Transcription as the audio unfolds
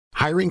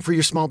Hiring for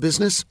your small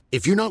business?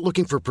 If you're not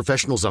looking for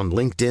professionals on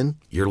LinkedIn,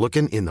 you're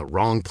looking in the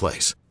wrong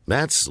place.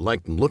 That's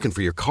like looking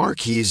for your car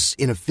keys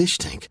in a fish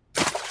tank.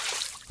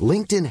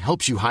 LinkedIn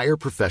helps you hire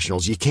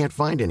professionals you can't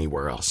find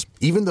anywhere else,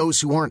 even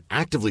those who aren't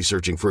actively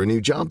searching for a new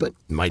job but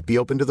might be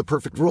open to the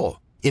perfect role.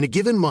 In a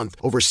given month,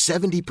 over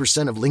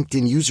 70% of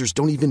LinkedIn users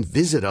don't even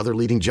visit other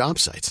leading job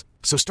sites.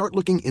 So start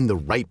looking in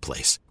the right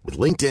place. With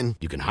LinkedIn,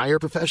 you can hire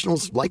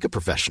professionals like a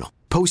professional.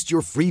 Post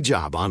your free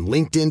job on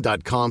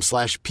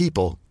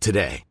linkedin.com/people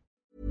today.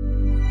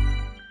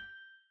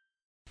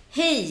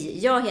 Hej,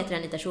 jag heter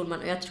Anita Schulman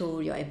och jag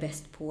tror jag är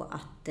bäst på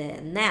att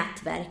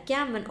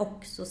nätverka men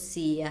också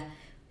se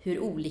hur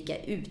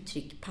olika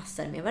uttryck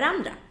passar med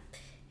varandra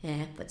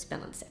på ett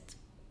spännande sätt.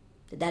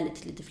 Det där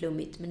är lite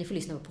flummigt, men ni får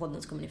lyssna på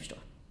podden så kommer ni förstå.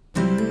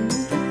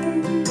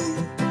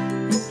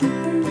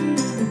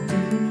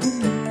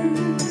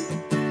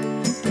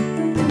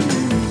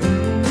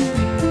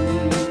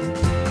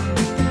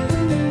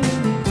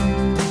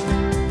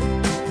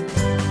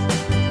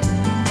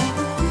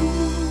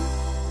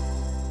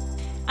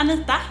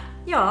 Anita?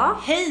 Ja?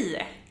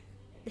 Hej!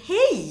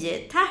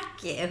 Hej,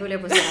 tack! Jag höll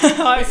på att säga.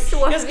 Jag är så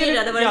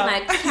förvirrad, det var en sån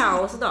här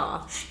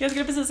kaosdag. Jag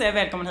skulle precis säga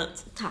välkommen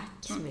hit. Tack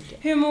så mycket.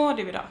 Hur mår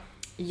du idag?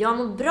 Jag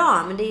mår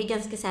bra, men det är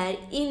ganska så här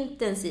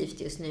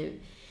intensivt just nu.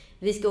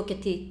 Vi ska åka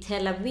till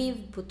Tel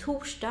Aviv på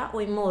torsdag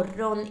och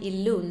imorgon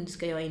i Lund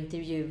ska jag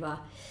intervjua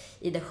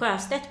Ida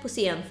Sjöstedt på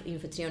scen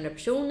inför 300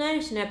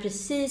 personer. Så när jag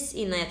precis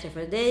innan jag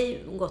träffade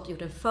dig gått och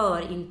gjort en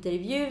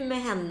förintervju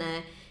med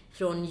henne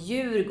från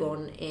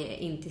Djurgården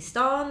in till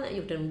stan,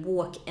 gjort en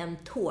walk and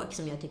talk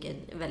som jag tycker är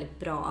ett väldigt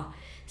bra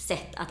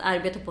sätt att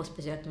arbeta på,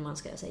 speciellt när man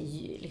ska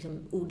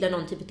liksom, odla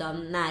någon typ av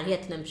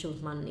närhet till en person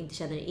som man inte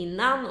känner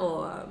innan,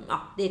 och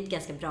ja, det är ett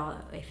ganska bra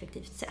och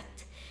effektivt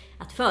sätt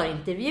att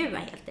förintervjua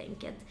helt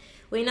enkelt.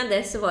 Och innan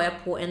dess så var jag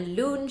på en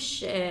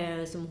lunch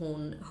som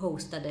hon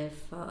hostade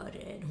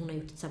hon har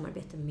gjort ett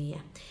samarbete med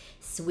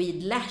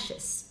Swede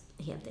Lashes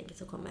helt enkelt,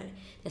 som kommer,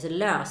 alltså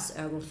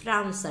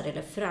lösögonfransar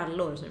eller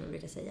frallor som man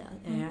brukar säga,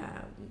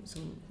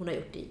 som hon har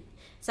gjort i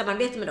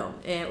samarbete med dem,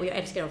 och jag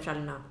älskar de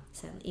frallorna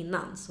sen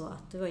innan, så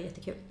att det var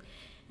jättekul.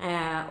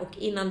 Och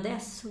innan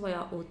dess var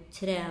jag och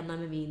tränade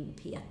med min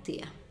PT,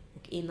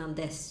 och innan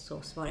dess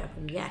så svarade jag på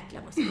en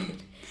jäkla massa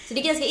mejl. Så det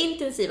är ganska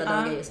intensiva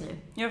dagar just nu.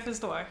 Jag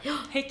förstår.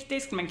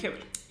 Hektiskt men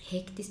kul.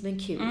 Hektiskt men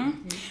kul.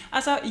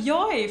 Alltså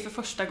jag är ju för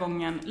första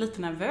gången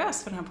lite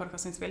nervös för den här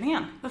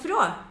podcastinspelningen. Varför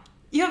då?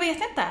 Jag vet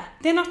inte.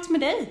 Det är något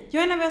med dig.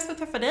 Jag är nervös för att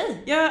träffa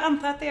dig. Jag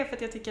antar att det är för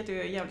att jag tycker att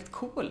du är jävligt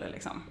cool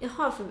liksom.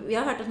 Jaha,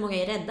 jag har hört att många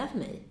är rädda för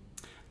mig.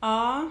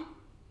 Ja.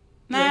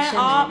 Nej,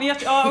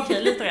 ja,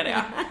 okej, lite rädd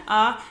jag.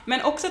 Ja,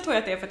 men också tror jag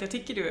att det är för att jag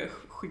tycker du är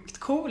sjukt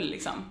cool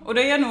liksom. Och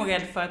då är jag nog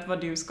rädd för att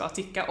vad du ska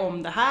tycka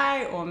om det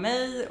här och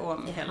mig och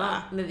om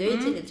hela. Men vi har ju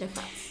tidigt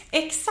träffats.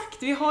 Exakt,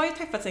 vi har ju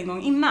träffats en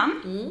gång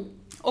innan.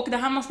 Och det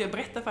här måste jag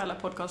berätta för alla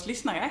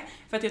podcastlyssnare,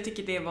 för att jag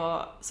tycker det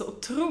var så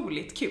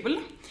otroligt kul.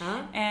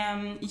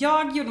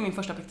 Jag gjorde min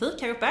första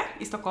praktik här uppe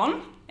i Stockholm.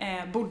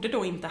 Bodde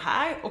då inte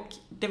här, och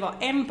det var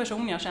en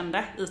person jag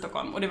kände i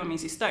Stockholm, och det var min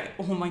syster,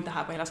 och hon var inte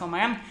här på hela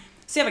sommaren.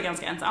 Så jag var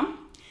ganska ensam.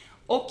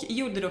 Och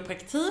gjorde då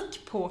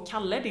praktik på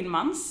Kalle, din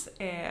mans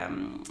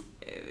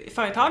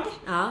företag,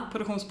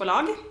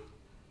 produktionsbolag.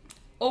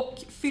 Och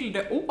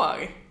fyllde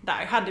år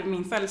där. Hade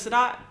min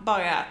födelsedag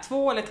bara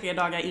 2 eller 3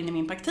 dagar in i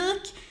min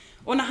praktik.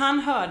 Och när han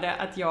hörde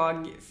att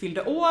jag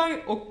fyllde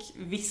år och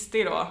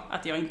visste då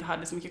att jag inte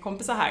hade så mycket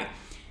kompisar här,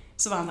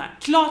 så var han så här: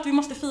 klart vi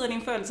måste fira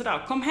din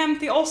födelsedag. Kom hem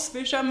till oss,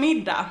 vi kör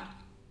middag.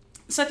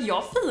 Så att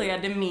jag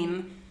firade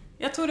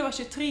jag tror det var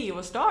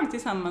 23-årsdag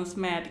tillsammans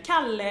med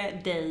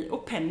Kalle, dig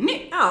och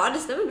Penny. Ja, det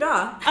stämmer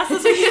bra.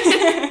 Alltså,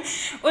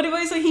 och det var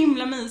ju så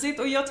himla mysigt,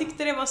 och jag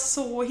tyckte det var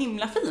så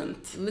himla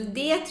fint. Men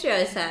det tror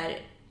jag är så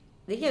här,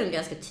 det är ju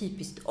ganska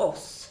typiskt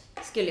oss,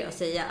 skulle jag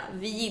säga.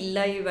 Vi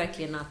gillar ju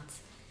verkligen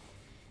att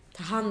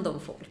ta hand om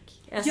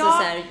folk. Alltså, så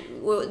här,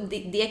 och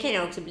det kan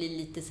jag också bli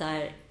lite så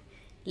här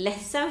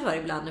ledsen för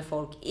ibland när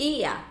folk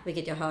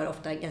vilket jag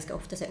hör ganska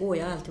ofta säga: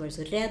 jag har alltid varit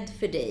så rädd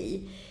för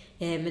dig.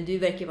 Men du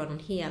verkar vara någon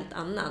helt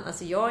annan.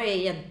 Alltså jag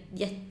är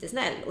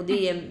jättesnäll, och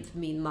det är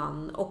min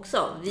man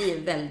också. Vi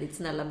är väldigt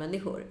snälla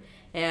människor.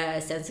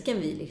 Sen så kan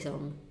vi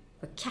liksom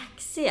vara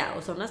kaxiga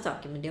och sådana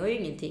saker, men det har ju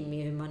ingenting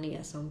med hur man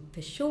är som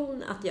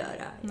person att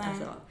göra.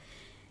 Alltså,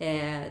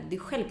 det är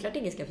självklart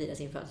ingen ska fira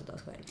sin födelsedag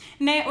själv.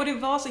 Nej, och det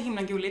var så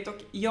himla gulligt, och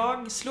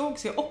jag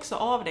slogs ju också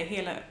av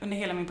det under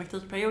hela min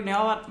praktikperiod när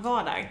jag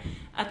var där,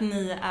 att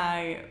ni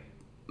är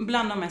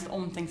bland de mest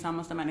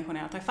omtänksammaste människorna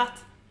jag har träffat.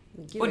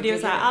 Gud, och det är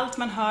så här, allt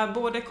man hör,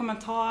 både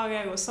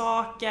kommentarer och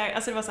saker,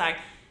 alltså det var så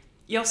här,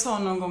 jag sa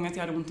någon gång att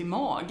jag hade ont i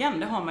magen,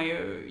 det har man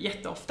ju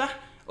jätteofta.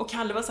 Och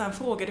Kalle var så här, han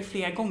frågade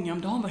flera gånger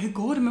om dagen, hur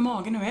går det med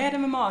magen, hur är det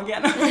med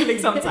magen?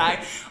 Liksom så här.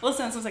 Och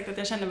sen som sagt att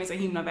jag kände mig så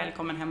himla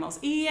välkommen hemma hos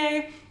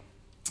er.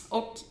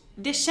 Och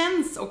det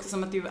känns också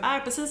som att du är,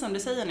 precis som du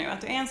säger nu,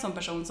 att du är en sån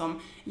person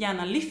som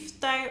gärna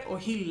lyfter och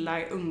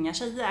hyllar unga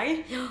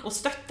tjejer och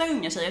stöttar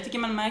unga tjejer. Jag tycker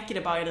man märker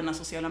det bara i dina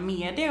sociala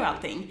medier och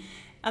allting.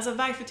 Alltså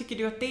varför tycker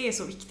du att det är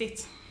så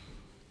viktigt?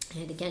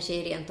 Det kanske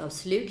är rent av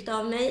slukt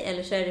av mig,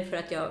 eller så är det för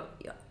att jag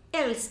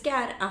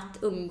älskar att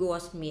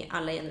umgås med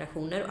alla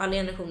generationer. Och alla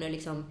generationer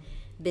liksom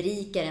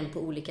berikar en på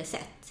olika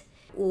sätt.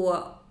 Och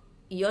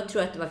jag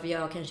tror att varför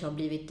jag kanske har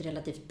blivit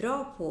relativt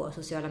bra på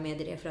sociala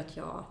medier är för att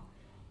jag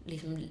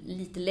liksom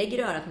lite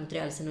lägger örat mot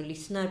rälsen och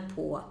lyssnar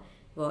på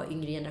vad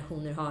yngre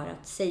generationer har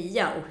att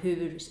säga och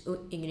hur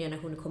yngre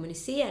generationer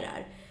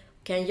kommunicerar.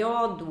 Kan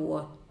jag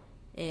då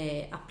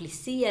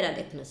applicera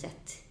det på något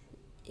sätt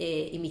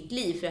i mitt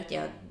liv för att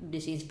jag blir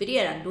så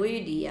inspirerad, då är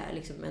ju det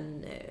liksom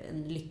en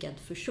lyckad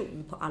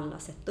fusion på alla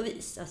sätt och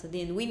vis. Alltså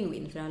det är en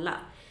win-win för alla.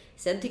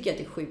 Sen tycker jag att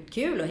det är sjukt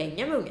kul att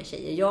hänga med unga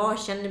tjejer. Jag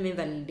känner mig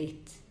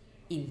väldigt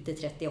inte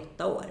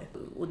 38 år.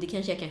 Och det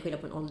kanske jag kan skylla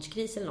på en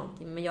ålderskris eller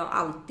någonting. Men jag har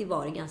alltid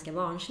varit ganska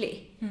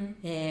barnslig.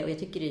 Och jag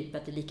tycker typ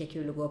att det är lika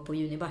kul att gå på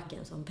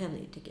Junibacken som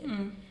Penny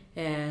tycker.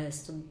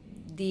 Så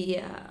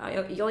det,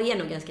 jag är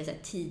nog ganska så här,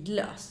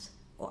 tidlös.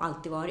 Och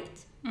alltid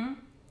varit.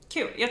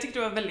 Kul. Jag tyckte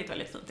det var väldigt,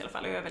 väldigt fint i alla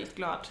fall. Och jag är väldigt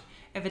glad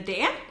över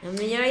det. Ja,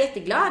 men jag är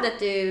jätteglad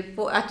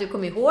att du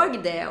kom ihåg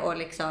det. Och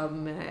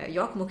liksom,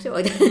 jag kom också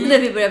ihåg det när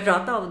vi började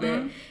prata om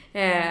det.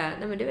 Nej,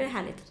 men det är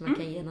härligt att man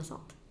kan ge något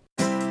sånt.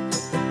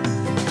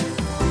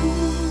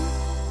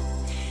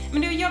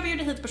 Men du, jag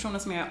bjuder hit personer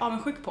som jag är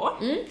avundsjuk på.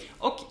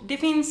 Och det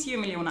finns ju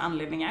miljoner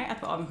anledningar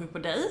att vara avundsjuk på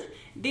dig.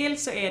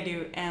 Dels så är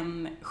du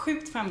en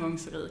sjukt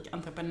framgångsrik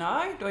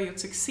entreprenör. Du har gjort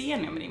succé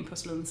nu med din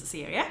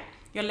porslinsserie.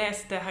 Jag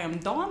läste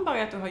häromdagen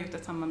bara att du har gjort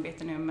ett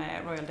samarbete nu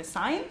med Royal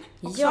Design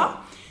också. Ja.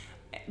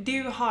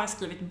 Du har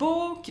skrivit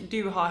bok,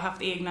 du har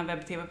haft egna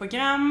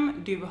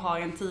webb-tv-program, du har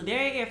en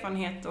tidigare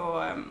erfarenhet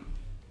och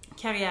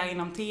karriär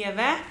inom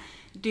tv.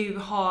 Du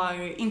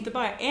har inte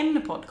bara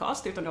en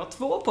podcast utan du har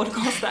 2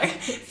 podcaster,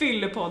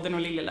 Fyllepodden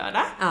och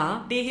Lillelördag. Ja.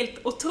 Det är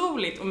helt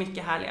otroligt och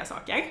mycket härliga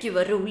saker. Gud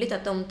vad roligt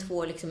att de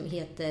 2 liksom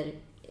heter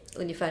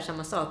ungefär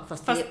samma sak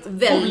fast det är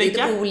väldigt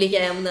olika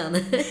ämnen.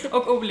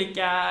 Och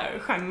olika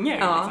genrer.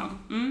 Ja.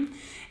 Liksom.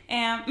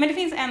 Men det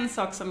finns en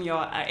sak som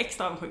jag är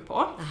extra avundsjuk på.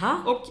 Aha.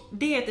 Och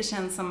det är att det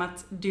känns som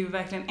att du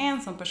verkligen är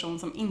en sån person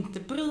som inte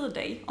bryr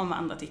dig om vad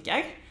andra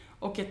tycker.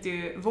 Och att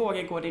du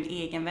vågar gå din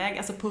egen väg.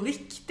 Alltså på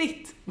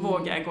riktigt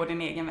vågar gå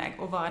din egen väg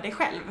och vara dig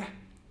själv.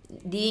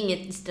 Det är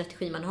inget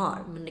strategi man har,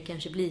 men det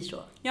kanske blir så.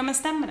 Ja, men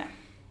stämmer det?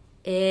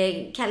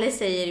 Kalle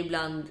säger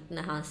ibland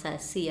när han så här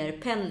ser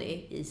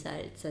Penny i så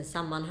här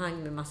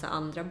sammanhang med massa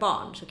andra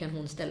barn, så kan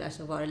hon ställa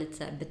sig och vara lite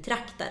så här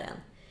betraktaren.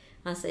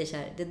 Han säger så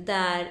här: det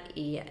där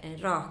är en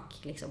rak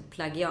liksom,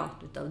 plagiat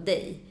utav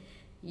dig.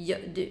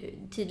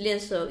 Tydligen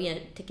så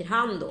tycker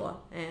han då,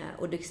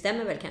 och det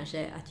stämmer väl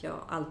kanske att jag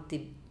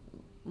alltid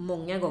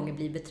många gånger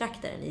blir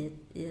betraktaren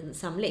i en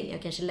samling.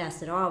 Jag kanske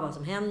läser av vad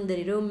som händer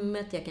i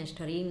rummet, jag kanske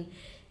tar in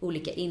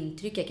olika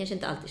intryck. Jag kanske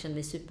inte alltid känner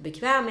mig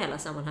superbekväm i alla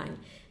sammanhang,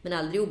 men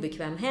aldrig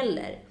obekväm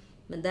heller.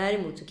 Men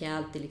däremot så kan jag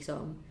alltid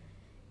liksom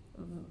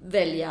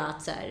välja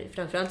att så här,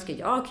 framförallt ska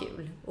jag ha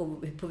kul.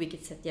 Och på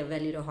vilket sätt jag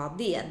väljer att ha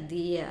det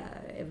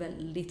är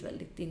väldigt,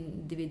 väldigt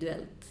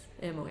individuellt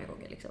många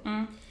gånger.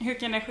 Liksom. Hur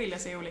kan det skilja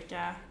sig i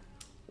olika...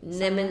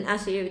 Nej, men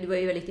alltså, det var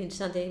ju väldigt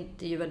intressant. Jag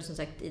intervjuade som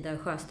sagt Ida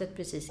Sjöstedt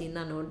precis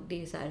innan, och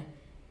det är så här,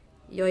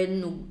 jag är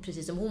nog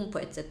precis som hon på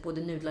ett sätt,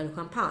 både nudlar och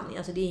champagne.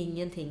 Alltså det är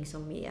ingenting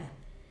som är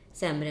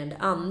sämre än det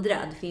andra.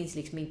 Det finns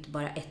liksom inte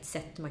bara ett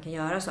sätt man kan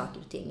göra saker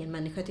och ting. En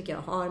människa tycker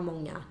jag har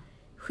många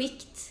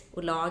skikt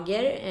och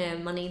lager.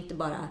 Man är inte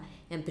bara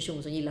en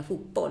person som gillar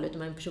fotboll, utan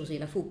man är en person som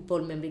gillar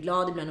fotboll men blir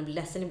glad ibland och blir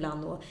ledsen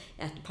ibland och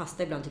äter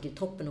pasta ibland, tycker det är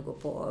toppen att gå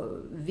på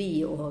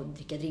V och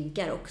dricka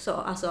drinkar också.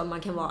 Alltså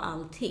man kan vara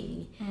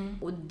allting.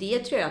 Och det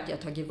tror jag att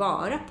jag tagit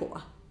vara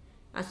på.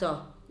 Alltså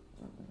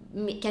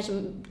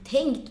kanske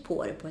tänkt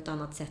på det på ett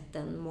annat sätt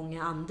än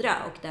många andra,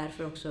 och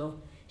därför också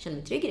känner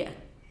mig trygg i det.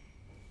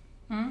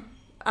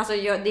 Alltså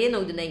det är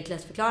nog den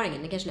enklaste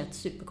förklaringen. Det kanske lät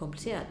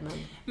superkomplicerat,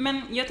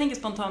 men jag tänker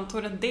spontant,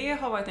 tror du att det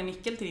har varit en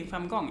nyckel till din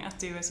framgång? Att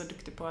du är så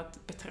duktig på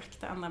att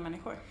betrakta andra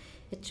människor?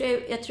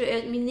 Jag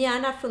tror min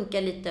hjärna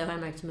funkar lite, har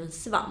jag märkt, som en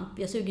svamp.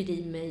 Jag suger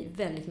i mig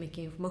väldigt mycket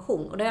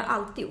information. Och det har jag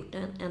alltid gjort.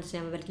 Ända sedan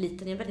jag var väldigt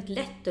liten. Det är väldigt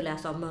lätt att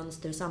läsa av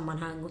mönster och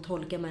sammanhang och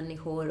tolka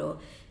människor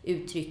och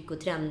uttryck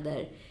och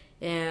trender.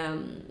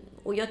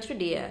 Och jag tror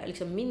det,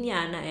 liksom, min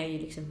hjärna är ju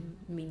liksom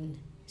min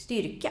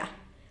styrka.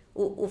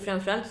 Och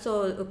framförallt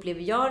så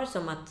upplever jag det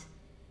som att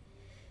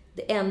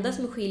det enda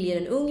som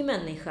skiljer en ung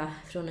människa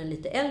från en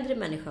lite äldre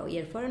människa och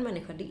erfaren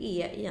människa, det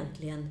är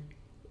egentligen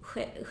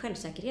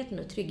självsäkerheten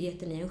och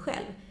tryggheten i en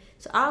själv.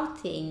 Så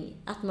allting,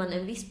 att man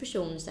en viss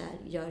person så här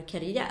gör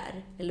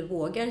karriär eller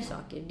vågar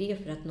saker, det är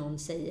för att någon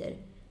säger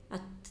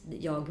att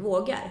jag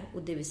vågar,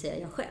 och det vill säga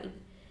jag själv.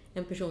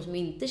 En person som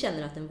inte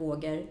känner att den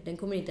vågar, den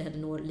kommer inte heller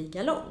nå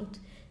lika långt.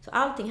 Så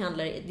allting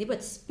handlar, det är bara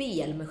ett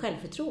spel med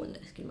självförtroende,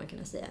 skulle man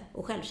kunna säga,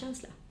 och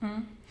självkänsla.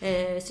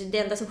 Så det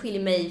enda som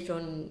skiljer mig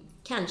från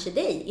kanske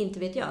dig, inte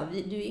vet jag,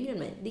 du är yngre än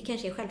mig, det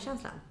kanske är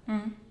självkänslan.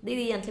 Det är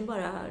egentligen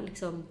bara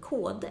liksom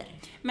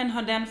koder. Men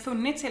har den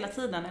funnits hela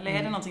tiden, eller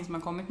är det någonting som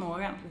har kommit med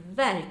åren?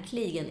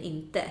 Verkligen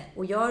inte.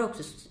 Och jag har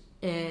också,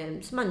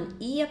 så man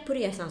är på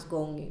resans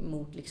gång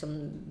mot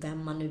liksom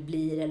vem man nu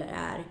blir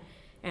eller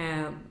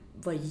är,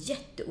 var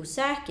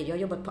jätteosäker. Jag har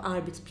jobbat på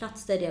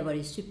arbetsplatser där jag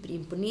varit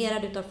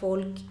superimponerad utav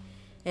folk.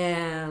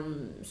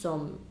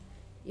 Som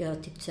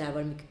jag tyckte så här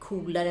var mycket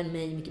coolare än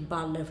mig, mycket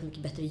ballare, för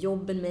mycket bättre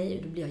jobb än mig.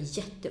 Och då blev jag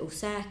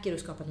jätteosäker och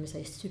skapat mig så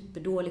här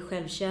superdålig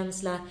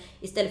självkänsla.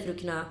 Istället för att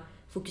kunna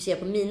fokusera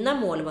på mina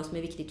mål och vad som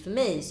är viktigt för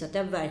mig. Så att det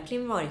har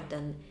verkligen varit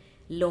en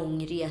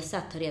lång resa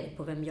att ta reda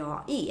på vem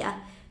jag är.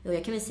 Och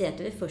jag kan väl säga att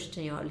det är först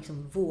när jag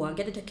liksom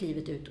vågade ta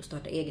klivet ut och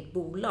starta eget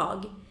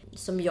bolag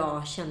som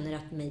jag känner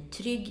att mig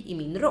trygg i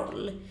min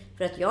roll.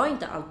 För att jag har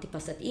inte alltid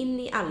passat in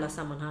i alla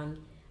sammanhang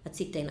att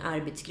sitta i en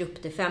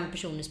arbetsgrupp där 5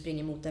 personer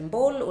springer mot en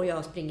boll och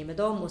jag springer med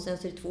dem och sen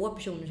så är det 2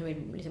 personer som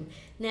är liksom,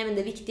 nej men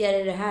det viktigare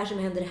är det här som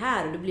händer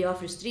här, och då blir jag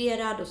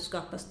frustrerad och så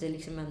skapas det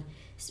liksom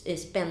en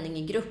spänning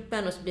i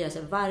gruppen och så blir jag så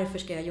här, varför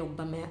ska jag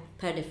jobba med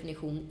per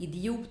definition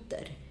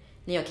idioter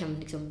när jag kan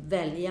liksom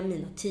välja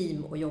mina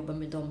team och jobba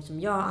med dem som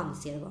jag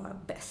anser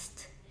vara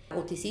bäst.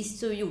 Och till sist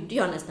så gjorde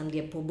jag nästan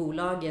det på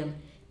bolagen,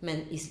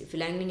 men i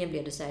förlängningen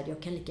blev det så här att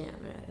jag kan lika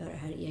gärna göra det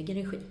här i egen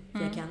regi. För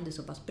jag kan det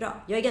så pass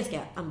bra. Jag är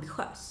ganska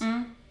ambitiös.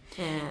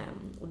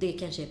 Och det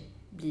kanske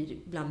blir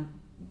ibland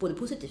både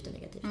positivt och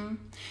negativt.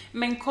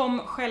 Men kom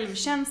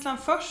självkänslan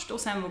först och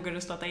sen vågade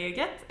du starta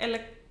eget?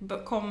 Eller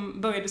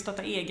började du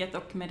starta eget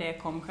och med det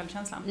kom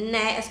självkänslan?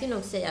 Nej, jag skulle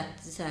nog säga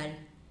att så här,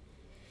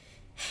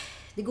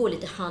 det går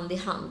lite hand i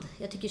hand.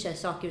 Jag tycker så här,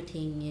 saker och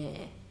ting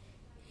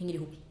hänger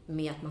ihop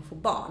med att man får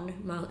barn.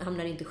 Man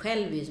hamnar inte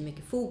själv i så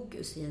mycket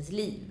fokus i ens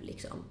liv.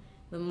 Liksom.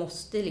 Man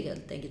måste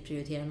helt enkelt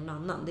prioritera någon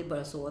annan. Det är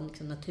bara så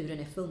liksom, naturen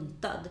är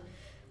funtad.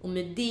 Och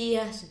med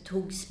det så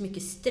togs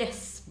mycket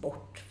stress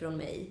bort från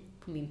mig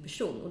på min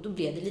person. Och då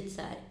blev det lite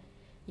så här,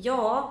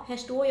 ja, här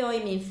står jag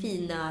i min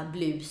fina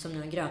blus som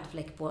har en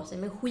grötfläck på sig.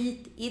 Men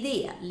skit i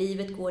det.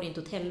 Livet går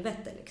inte åt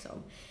helvete. Liksom.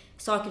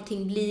 Saker och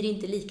ting blir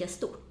inte lika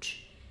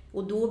stort.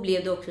 Och då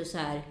blev det också så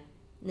här,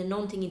 när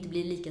någonting inte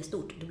blir lika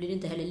stort, då blir det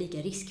inte heller lika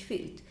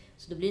riskfyllt.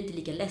 Så då blir det inte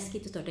lika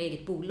läskigt att starta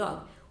eget bolag.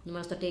 Och när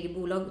man startar eget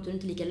bolag, då är det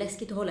inte lika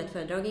läskigt att hålla ett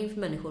föredrag inför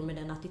människor med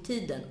den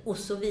attityden. Och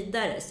så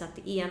vidare. Så att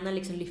det ena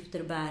liksom lyfter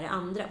och bär det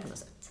andra på något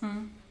sätt.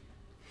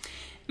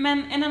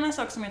 Men en annan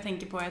sak som jag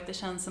tänker på är att det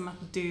känns som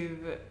att du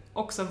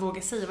också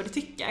vågar säga vad du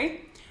tycker.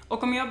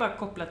 Och om jag bara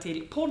kopplar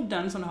till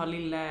podden som du har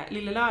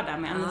Lille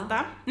Lördag med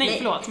Anita.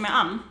 Med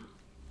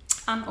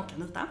Ann och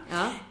Anita.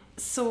 Ja.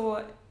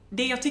 Så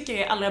det jag tycker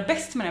är allra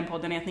bäst med den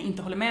podden är att ni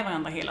inte håller med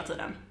varandra hela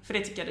tiden. För det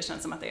tycker jag det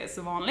känns som att det är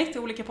så vanligt i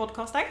olika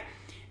podcaster.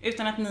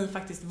 Utan att ni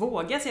faktiskt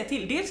vågar säga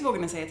till. Dels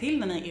vågar ni säga till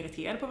när ni är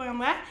irriterade på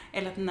varandra.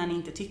 Eller att när ni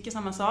inte tycker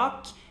samma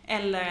sak.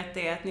 Eller att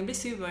det är att ni blir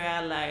sura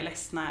eller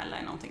ledsna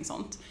eller någonting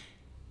sånt.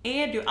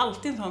 Är du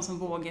alltid en sån som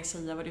vågar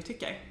säga vad du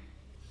tycker?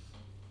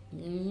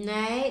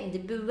 Nej,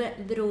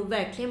 det beror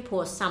verkligen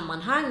på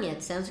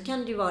sammanhanget. Sen så kan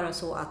det ju vara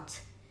så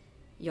att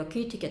jag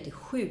kan ju tycka att det är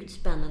sjukt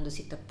spännande att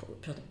sitta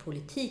och prata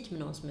politik med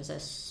någon som är så här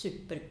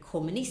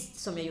superkommunist,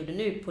 som jag gjorde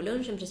nu på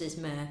lunchen precis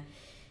med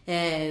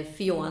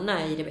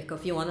Fiona i Rebecca,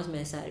 och Fiona som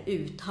är så här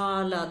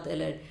uttalad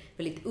eller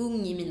väldigt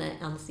ung i mina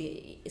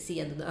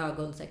anseenden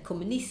ögon, så här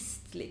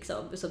kommunist liksom,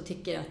 som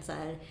tycker att så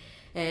här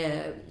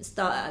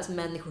alltså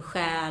människor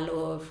stjäl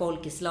och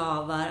folk är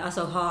slavar,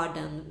 alltså har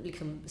den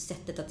liksom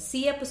sättet att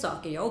se på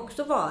saker. Jag har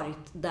också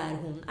varit där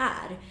hon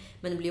är,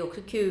 men det blir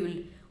också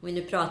kul om vi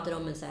nu pratar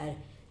om en så här,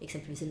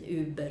 exempelvis en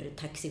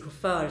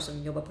Uber-taxichaufför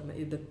som jobbar på de här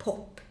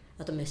Uber-pop,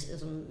 att de är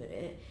som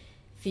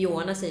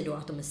Fiona säger då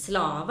att de är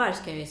slavar,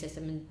 så kan jag ju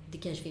säga men det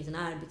kanske finns en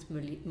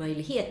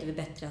arbetsmöjlighet. Det är väl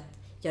bättre att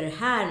göra det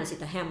här än att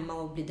sitta hemma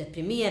och bli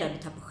deprimerad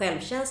och tappa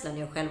självkänslan.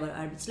 Jag själv var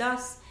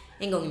arbetslös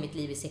en gång i mitt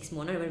liv i 6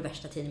 månader. Det var det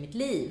värsta tiden i mitt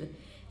liv.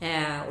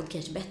 Och det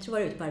kanske är bättre att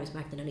vara ute på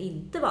arbetsmarknaden än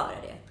inte vara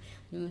det.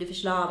 Det är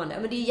förslavande.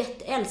 Men det är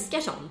älskar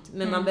sånt.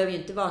 Men man behöver ju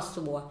inte vara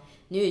så.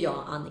 Nu är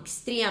jag Ann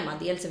extrema.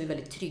 Dels är vi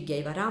väldigt trygga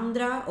i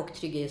varandra och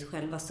trygga i oss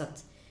själva, så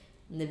att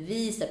när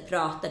vi så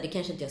pratar, det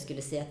kanske inte jag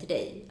skulle säga till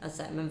dig.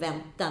 Alltså, men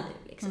vänta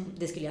nu. Liksom.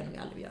 Det skulle jag nog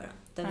aldrig göra.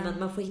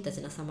 Man får hitta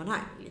sina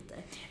sammanhang lite.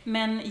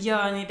 Men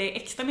gör ni det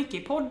extra mycket i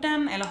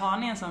podden? Eller har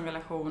ni en sån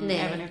relation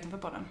även utanför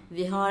podden?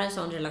 Vi har en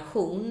sån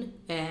relation.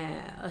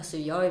 Alltså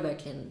jag har ju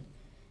verkligen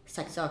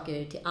sagt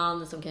saker till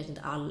Ann som kanske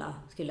inte alla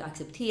skulle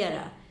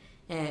acceptera.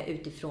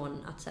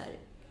 Utifrån att så här,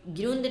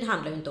 grunden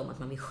handlar ju inte om att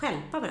man vill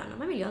hjälpa varandra.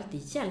 Man vill ju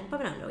alltid hjälpa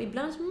varandra. Och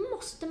ibland så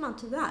måste man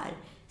tyvärr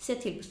se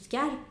till på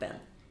skarpen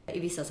i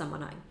vissa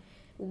sammanhang.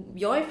 Och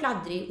jag är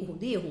fladdrig och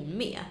det är hon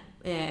med.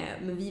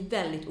 Men vi är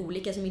väldigt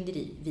olika som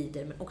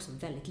individer, men också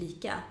väldigt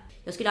lika.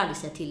 Jag skulle aldrig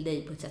säga till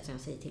dig på ett sätt som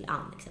jag säger till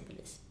Ann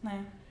exempelvis.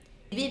 Nej.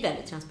 Vi är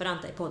väldigt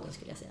transparenta i podden,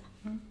 skulle jag säga.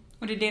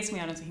 Och det är det som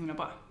gör den så himla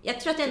bra. Jag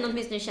tror att det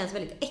åtminstone känns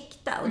väldigt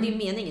äkta. Och det är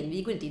meningen.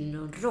 Vi går inte in i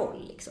någon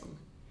roll liksom.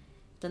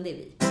 Utan det är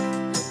vi.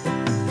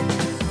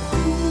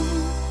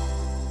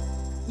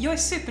 Jag är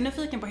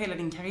supernyfiken på hela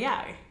din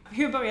karriär.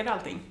 Hur började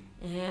allting?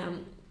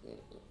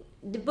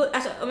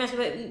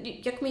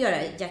 Jag kommer göra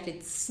det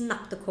jäkligt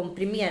snabbt och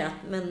komprimerat,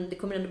 men det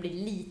kommer ändå bli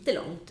lite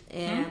långt.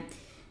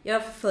 Jag är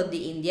född i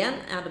Indien,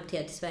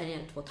 adopterad till Sverige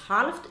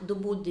 2,5. Då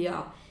bodde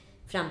jag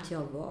fram till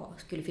jag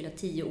skulle fylla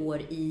 10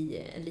 år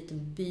i en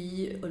liten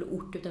by eller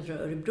ort utanför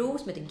Örebro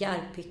som heter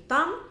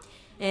Garphyttan.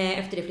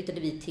 Efter det flyttade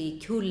vi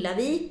till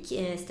Kullavik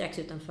strax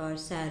utanför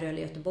Särö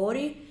i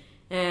Göteborg.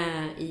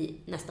 i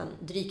nästan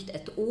drygt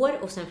ett år.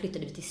 Och sen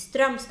flyttade vi till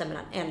Strömstad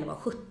mellan 11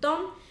 och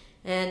 17.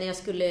 När jag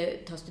skulle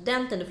ta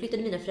studenten, då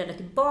flyttade mina föräldrar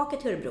tillbaka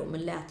till Örebro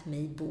men lät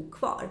mig bo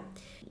kvar.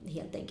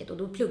 Helt enkelt. Och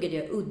då pluggade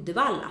jag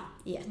Uddevalla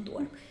i ett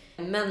år.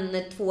 Men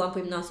när 2:an på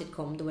gymnasiet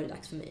kom, då var det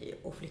dags för mig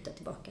att flytta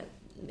tillbaka,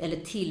 eller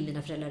till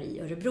mina föräldrar i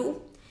Örebro.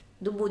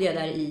 Då bodde jag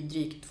där i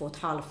drygt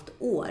 2,5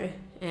 år.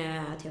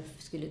 Att jag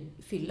skulle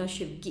fylla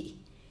 20.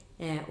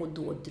 Och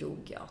då drog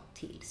jag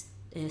till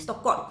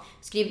Stockholm.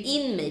 Skrev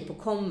in mig på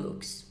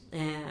komvux.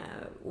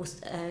 Och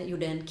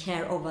gjorde en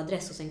care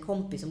of-adress hos en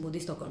kompis som bodde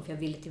i Stockholm. För jag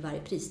ville till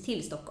varje pris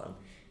till Stockholm.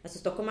 Alltså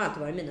Stockholm har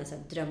alltid varit mina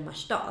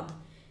drömmarstad.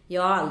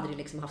 Jag har aldrig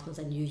liksom haft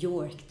någon New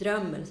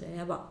York-dröm eller så.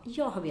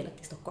 Jag har velat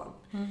till Stockholm.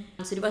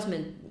 Så det var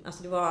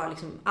det var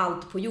liksom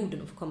allt på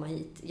jorden att få komma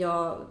hit.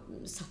 Jag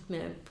satt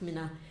med på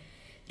mina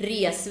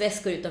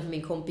resväskor utanför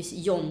min kompis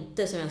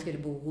Jonte som jag skulle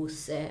bo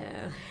hos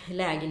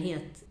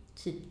lägenhet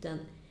typ den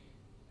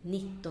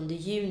 19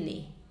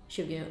 juni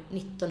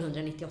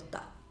 1998.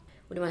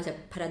 Och det var en så här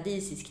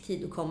paradisisk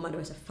tid att komma. Det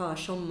var så här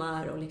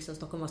försommar och liksom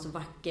Stockholm var så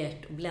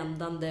vackert och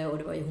bländande och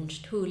det var i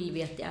Hornstull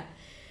vet jag.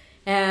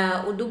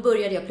 Och då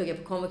började jag plugga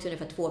på komvux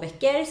ungefär 2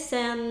 veckor.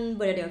 Sen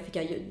fick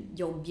jag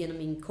jobb genom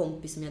min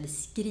kompis som jag hade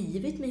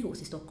skrivit mig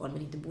hos i Stockholm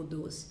men inte bodde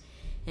hos.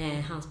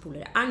 Hans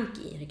polare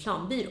Anki i en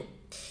reklambyrå.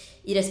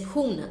 I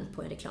receptionen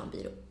på en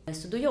reklambyrå.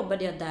 Så då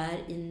jobbade jag där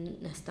i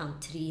nästan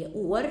 3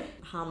 år.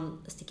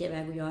 Han stick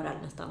iväg och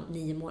göra nästan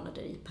 9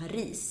 månader i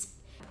Paris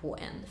på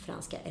en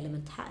franska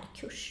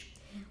elementärkurs.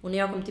 Och när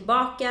jag kom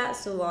tillbaka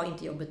så var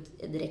inte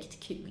jobbet direkt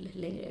kul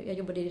längre. Jag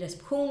jobbade i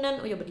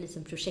receptionen och jobbade lite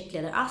som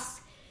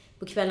projektledare-ass.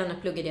 På kvällarna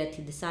pluggade jag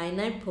till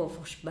designer på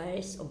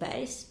Forsbergs och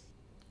Bergs.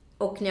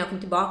 Och när jag kom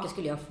tillbaka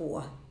skulle jag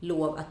få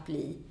lov att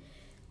bli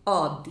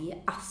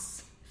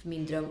AD-ass. För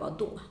min dröm var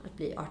då att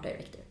bli art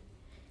director.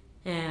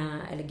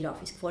 Eller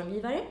grafisk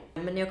formgivare.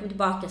 Men när jag kom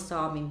tillbaka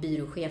sa min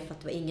byråchef att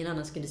det var ingen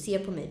annan som skulle se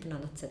på mig på något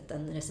annat sätt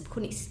än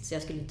receptionist. Så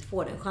jag skulle inte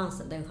få den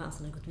chansen. Den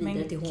chansen hade gått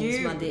vidare till hon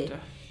som hade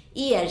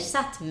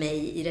ersatt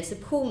mig i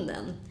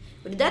receptionen.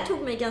 Och det där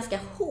tog mig ganska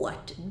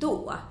hårt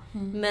då.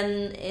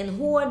 Men en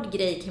hård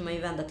grej kan man ju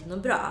vända till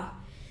något bra.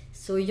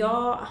 Så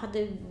jag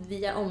hade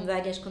via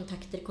omvägars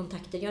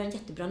kontakter. Jag är en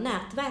jättebra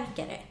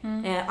nätverkare.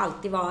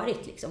 Alltid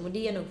varit liksom. Och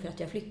det är nog för att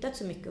jag har flyttat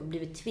så mycket och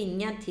blivit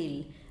tvingad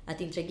till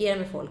att interagera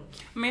med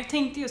folk. Men jag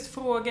tänkte just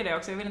fråga det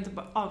också, jag vill inte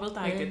bara avbryta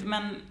här riktigt,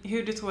 men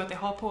hur du tror att det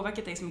har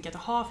påverkat dig så mycket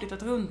att du har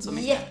flyttat runt så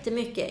mycket?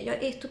 Jättemycket.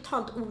 Jag är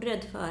totalt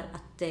orädd för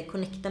att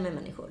connecta med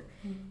människor.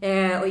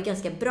 Och är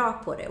ganska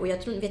bra på det. Och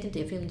jag vet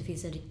inte om det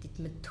finns en riktig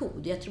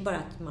metod. Jag tror bara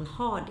att man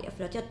har det.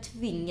 För att jag har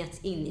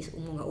tvingats in i så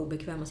många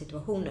obekväma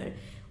situationer.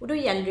 Och då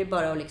gäller det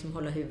bara att liksom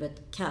hålla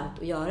huvudet kallt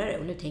och göra det.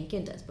 Och nu tänker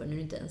jag inte ens på det. Nu är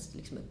det inte ens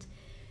liksom ett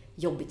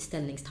jobbigt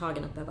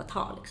ställningstagande att behöva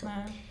ta.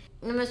 Liksom.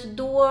 Men så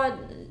då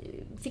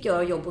fick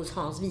jag jobb hos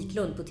Hans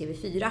Wiklund på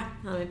TV4.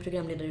 Han är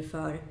programledare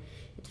för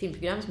ett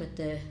filmprogram som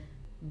heter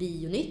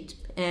Bionytt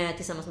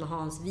tillsammans med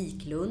Hans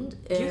Wiklund.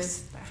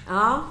 Just det.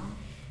 Ja.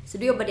 Så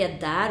då jobbade jag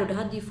där och då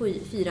hade ju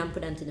Fyran på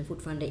den tiden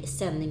fortfarande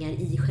sändningar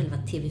i själva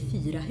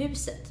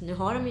TV4-huset. Nu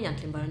har de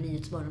egentligen bara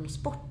Nyhetsmorgon och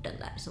Sporten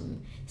där som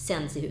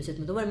sänds i huset,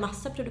 men då var det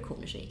massa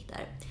produktioner som gick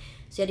där.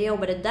 Så jag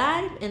jobbade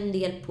där, en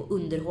del på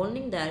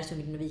underhållning där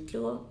som Gunnar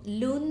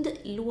Wiklund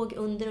låg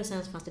under, och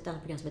sen så fanns det ett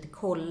annat program som heter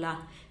Kolla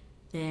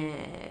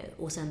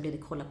och sen blev det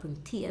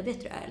Kolla.tv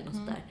tror jag eller något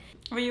sånt där.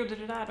 Vad gjorde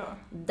du där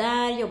då?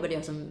 Där jobbade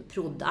jag som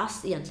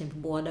proddas egentligen på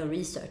båda och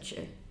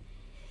researcher.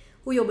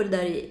 Och jobbade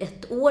där i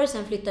 1 år,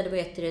 sen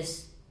flyttade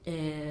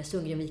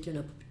Sundgren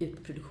Wiklund ut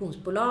på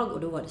produktionsbolag och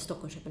då var det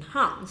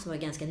Stockholm-Köpenhamn som var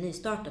ganska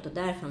nystartat och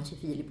där fanns ju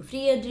Filip och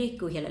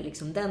Fredrik och hela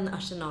liksom den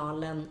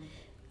arsenalen,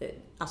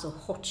 alltså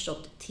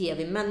hotshot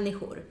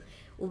tv-människor.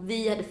 Och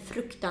vi hade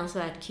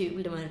fruktansvärt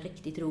kul, det var en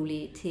riktigt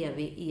rolig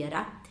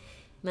tv-era.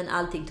 Men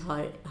allting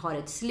har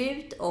ett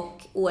slut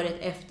och året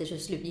efter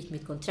så gick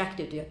mitt kontrakt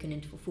ut och jag kunde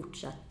inte få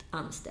fortsatt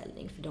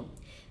anställning för de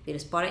ville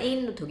spara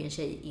in och tog en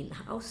tjej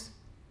in-house.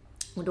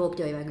 Och då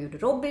åkte jag iväg och gjorde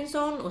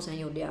Robinson och sen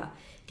gjorde jag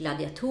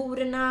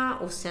Gladiatorerna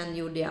och sen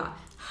gjorde jag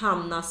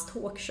Hannas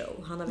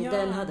talkshow. Hanna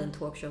Widell hade en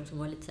talkshow som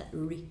var lite så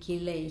här Ricky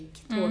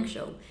Lake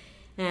talkshow.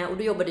 Och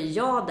då jobbade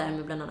jag där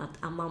med bland annat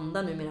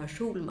Amanda, numera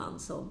Schulman,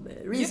 som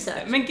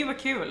research. Men gud vad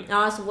kul! Ja,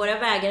 alltså våra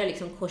vägar har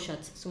liksom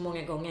korsats så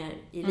många gånger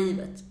i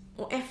livet.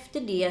 Och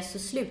efter det så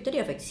slutade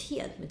jag faktiskt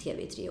helt med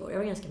tv i 3 år. Jag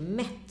var ganska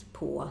mätt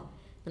på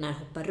den här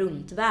hoppa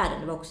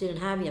runt-världen. Det var också i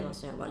den här vevan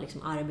som jag var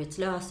liksom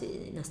arbetslös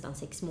i nästan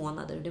 6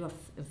 månader. Och det var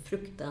en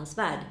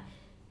fruktansvärd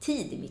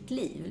tid i mitt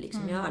liv.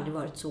 Liksom. Jag har aldrig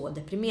varit så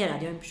deprimerad.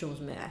 Jag är en person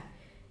som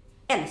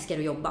älskar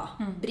att jobba.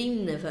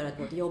 Brinner för att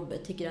gå till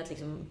jobbet. Tycker att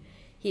liksom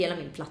hela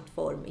min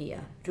plattform är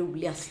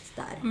roligast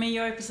där. Men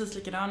jag är precis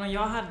likadan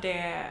och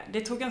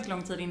det tog ganska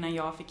lång tid innan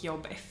jag fick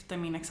jobb efter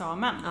min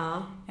examen.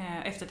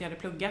 Efter att jag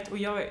hade pluggat. Och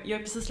jag är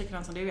precis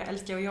likadan som du. Jag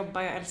älskar att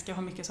jobba, jag älskar att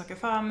ha mycket saker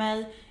för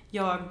mig.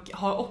 Jag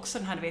har också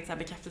den här, så här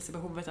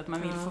bekräftelsebehovet att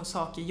man vill få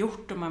saker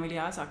gjort och man vill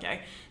göra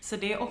saker. Så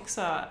det är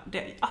också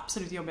det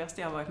absolut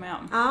jobbigaste jag har varit med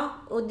om. Ja,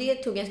 och det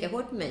tog ganska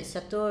hårt på mig. Så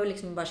att då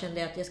liksom bara kände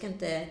jag att jag ska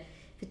inte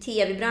För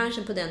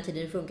tv-branschen på den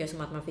tiden funkar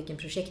som att man fick en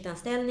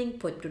projektanställning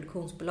på ett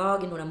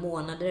produktionsbolag i några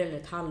månader eller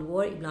ett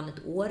halvår, ibland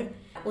ett år.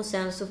 Och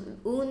sen så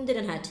under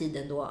den här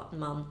tiden då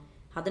man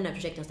hade den här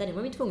projektanställningen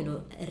var man tvungen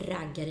att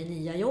ragga det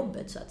nya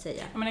jobbet så att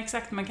säga. Ja, men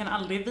exakt, man kan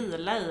aldrig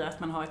vila i att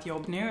man har ett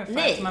jobb nu för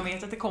Nej. att man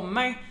vet att det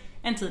kommer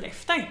en tid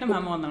efter de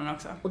här månaderna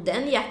också. Och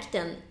den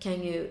jakten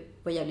kan ju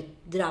vara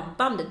jävligt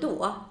drabbande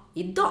då.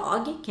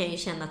 Idag kan jag ju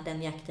känna att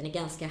den jakten är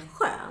ganska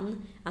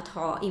skön att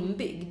ha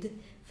inbyggd.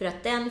 För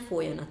att den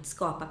får ju en att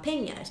skapa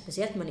pengar,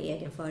 speciellt om man är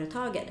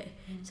egenföretagare.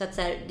 Så att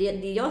så här,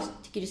 det jag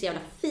tycker är så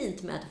jävla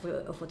fint med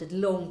att ha fått ett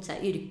långt så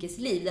här,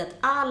 yrkesliv, det är att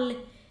all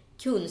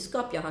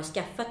kunskap jag har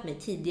skaffat mig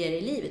tidigare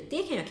i livet,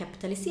 det kan jag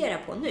kapitalisera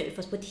på nu,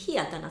 fast på ett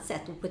helt annat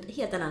sätt och på ett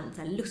helt annat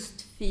så här,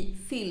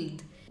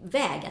 lustfylld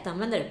väg att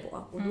använda det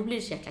på. Och då blir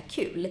det så jäkla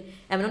kul.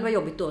 Även om det var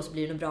jobbigt då så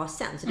blir det nog bra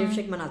sen. Så det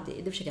försöker jag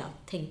alltid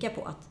tänka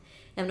på, att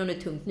även om det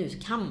är tungt nu så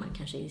kan man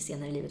kanske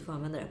senare i livet få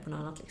använda det på något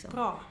annat. Liksom.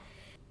 Bra.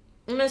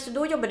 Men så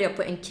då jobbade jag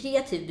på en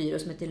kreativ byrå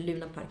som heter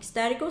Luna Park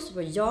Stergos. Det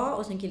var jag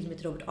och sen en kille som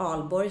heter Robert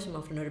Ahlborg som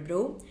var från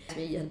Örebro.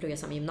 Vi hade pluggat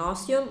samma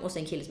gymnasium. Och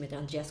sen en kille som heter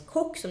Andreas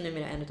Kock som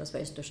numera är en av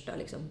Sveriges största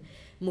liksom,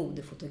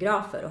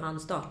 modefotografer. Och han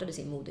startade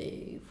sin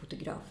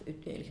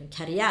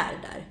modefotograf-karriär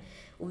där.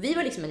 Och vi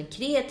var liksom en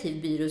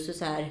kreativ byrå.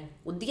 Så här,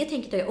 och det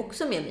tänket har jag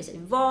också med mig.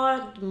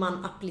 Vad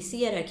man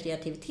applicerar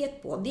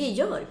kreativitet på, det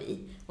gör vi.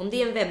 Om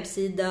det är en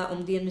webbsida,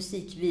 om det är en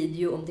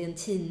musikvideo, om det är en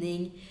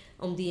tidning,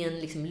 om det är en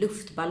liksom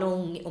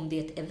luftballong, om det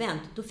är ett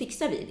event, då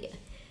fixar vi det.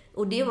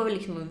 Och det var väl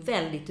liksom en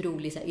väldigt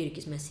rolig så här,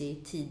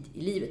 yrkesmässig tid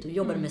i livet. Och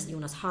jobbade med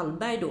Jonas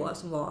Hallberg då,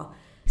 som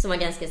var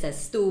ganska så här,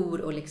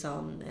 stor och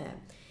liksom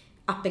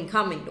up and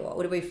coming då.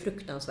 Och det var ju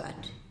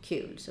fruktansvärt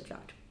kul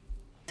såklart.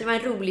 Det var en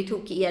rolig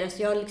tokig era,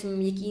 så jag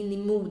liksom gick in i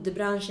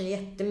modebranschen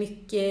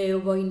jättemycket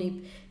och var inne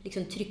i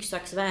liksom,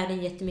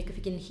 trycksaksvärlden jättemycket och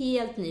fick en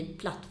helt ny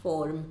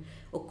plattform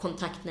och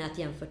kontaktnät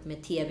jämfört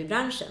med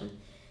tv-branschen.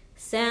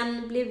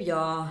 Sen blev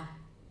jag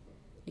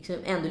liksom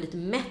ändå lite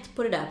mätt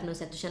på det där på något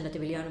sätt och kände att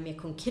jag ville göra det mer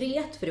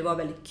konkret, för det var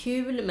väldigt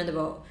kul men det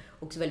var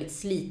också väldigt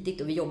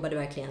slitigt och vi jobbade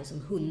verkligen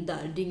som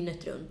hundar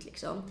dygnet runt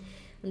liksom.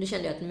 Men då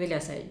kände jag att nu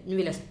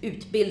vill jag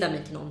utbilda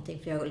mig till någonting,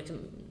 för jag liksom,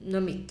 nu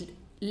har mitt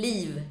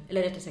liv,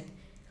 eller rättare sagt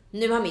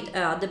nu har mitt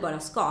öde bara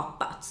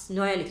skapats. Nu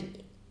har jag liksom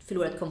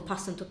förlorat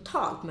kompassen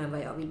totalt med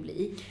vad jag vill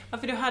bli. Ja,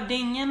 för du hade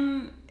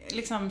ingen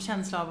liksom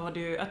känsla av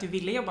att du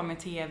ville jobba med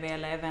tv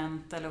eller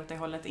event eller åt det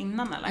hållet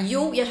innan, eller?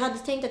 Jo, jag hade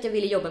tänkt att jag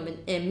ville jobba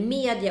med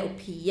media och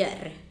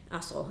PR.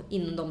 Alltså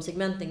inom de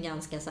segmenten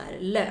ganska så här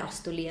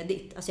löst och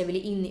ledigt. Alltså jag ville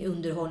in i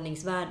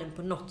underhållningsvärlden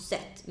på något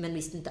sätt, men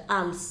visste inte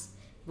alls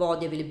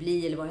vad jag ville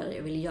bli eller vad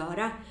jag ville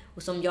göra.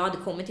 Och som jag hade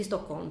kommit till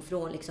Stockholm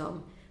från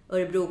liksom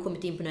Örebro,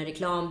 kommit in på den här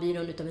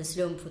reklambyrån utav en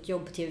slump, fått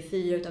jobb på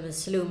TV4 utav en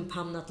slump,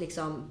 hamnat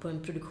liksom på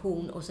en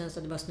produktion och sen så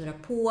hade det bara snurra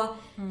på,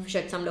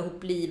 försökt samla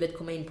ihop livet,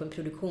 komma in på en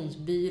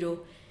produktionsbyrå,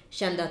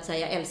 kände att så här,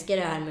 jag älskar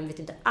det här men vet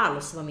inte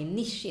alls vad min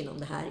nisch inom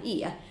det här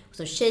är. Och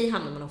som tjej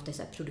hamnar man ofta i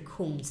så här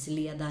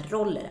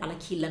produktionsledarroller. Alla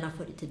killarna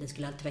förr i tiden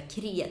skulle alltid vara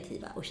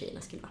kreativa och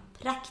tjejerna skulle vara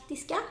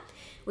praktiska.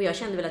 Och jag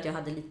kände väl att jag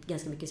hade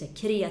ganska mycket så här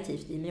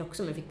kreativt i mig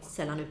också, men fick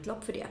sällan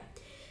utlopp för det.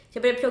 Så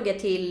jag började plugga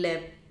till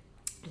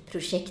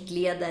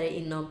projektledare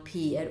inom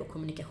PR och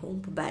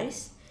kommunikation på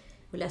Bergs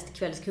och läste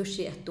kvällskurs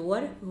i 1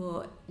 år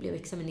och blev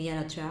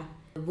examinerad tror jag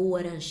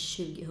våren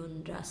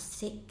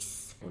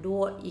 2006. Och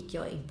då gick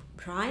jag in på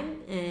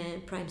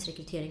Primes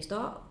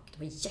rekryteringsdag och det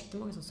var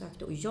jättemånga som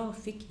sökte och jag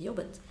fick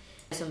jobbet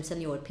som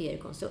senior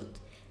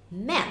PR-konsult.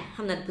 Men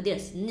hamnade på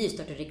deras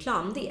nystartade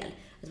reklamdel.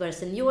 Att vara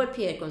senior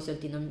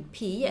PR-konsult inom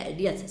PR,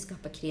 det är att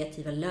skapa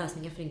kreativa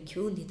lösningar för en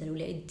kund, hitta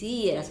roliga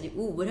idéer. Alltså det är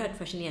oerhört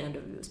fascinerande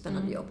och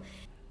spännande jobb.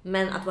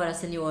 Men att vara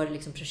senior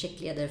liksom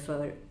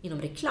projektledare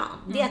inom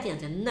reklam, det är att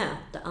egentligen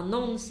nöta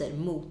annonser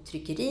mot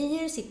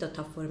tryckerier, sitta och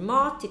ta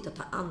format, sitta och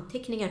ta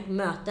anteckningar på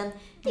möten.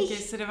 Okej,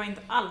 så det var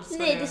inte alls vad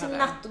Nej, du det är som hade.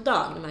 natt och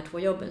dag, de här 2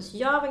 jobben. Så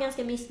jag var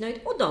ganska missnöjd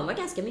och de var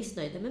ganska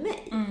missnöjda med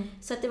mig.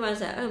 Så att det var en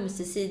så här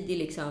ömsesidig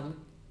liksom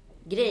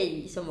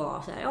grej som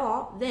var så här,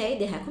 ja, nej,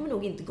 det här kommer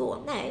nog inte gå.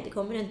 Nej, det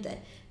kommer inte.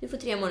 Du får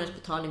 3 månaders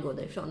betalning, gå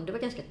därifrån. Det var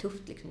ganska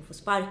tufft liksom att få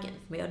sparken.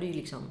 Men jag hade ju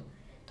liksom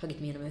tagit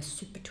med de här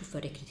supertuffa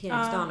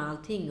rekryteringsdagarna och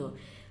allting och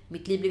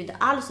mitt liv blev inte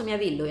alls som jag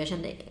ville och jag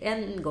kände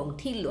en gång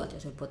till då att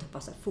jag höll på att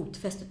tappa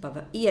fotfästet. Bara,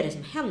 vad är det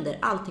som händer?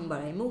 Allting bara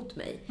är emot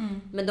mig.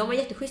 Men de var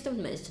jätteschyssta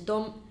mot mig, så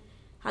de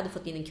hade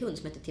fått in en kund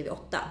som heter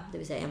TV8, det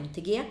vill säga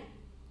MTG,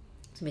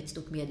 som är ett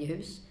stort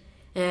mediehus.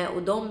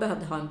 Och de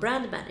behövde ha en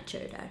brand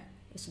manager där.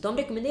 Så de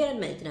rekommenderade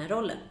mig till den här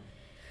rollen.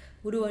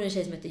 Och då var det en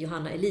tjej som heter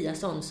Johanna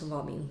Eliasson som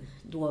var min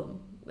då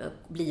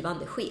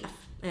blivande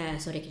chef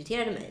som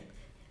rekryterade mig.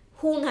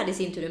 Hon hade i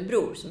sin tur en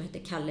bror som hette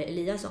Kalle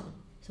Eliasson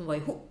som var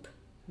ihop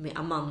med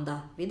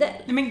Amanda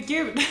Videll. Nej men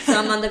gud! Så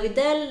Amanda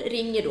Videll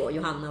ringer då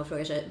Johanna och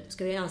frågar sig,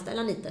 ska vi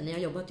anställa Anita? Ni har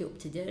jobbat ihop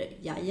tidigare.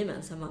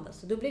 Jajamän, Amanda.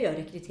 Så då blev jag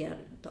rekryterad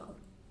av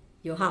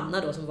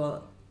Johanna då, som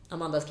var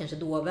Amandas kanske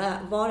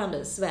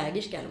dåvarande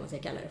svägerska, eller vad man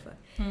ska kalla det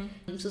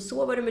för.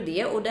 Så var det med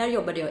det. Och där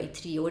jobbade jag i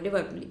 3 år. Det var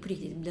på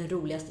riktigt den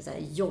roligaste så här,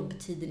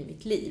 jobbtiden i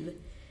mitt liv.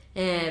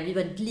 Vi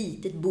var ett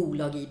litet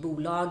bolag i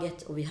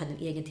bolaget och vi hade en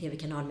egen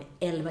tv-kanal med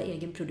 11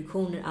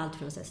 egenproduktioner. Allt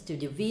från så här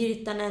Studio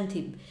Virtanen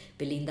till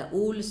Belinda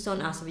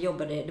Olsson. Alltså vi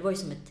jobbade, det var ju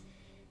som ett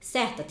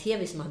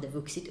ZTV som hade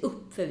vuxit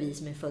upp för vi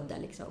som är födda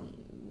liksom,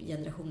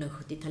 generationen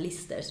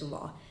 70-talister som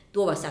var.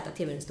 Då var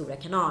ZTV den stora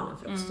kanalen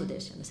för oss och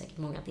det kände säkert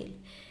många till.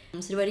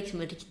 Så det var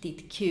liksom en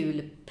riktigt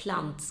kul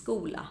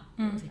plantskola,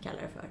 om man ska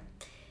kalla det för.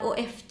 Och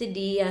efter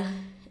det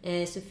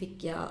så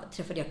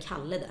träffade jag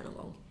Kalle där någon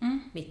gång,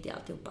 mitt i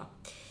alltihopa.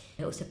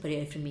 Och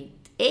separerade från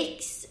mitt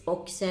ex.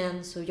 Och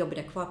sen så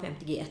jobbade jag kvar på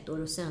MTG 1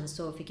 år. Och sen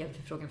så fick jag en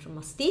förfrågan från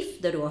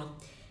Mastiff. Där då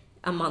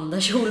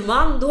Amanda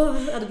Schulman,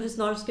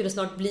 skulle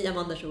snart bli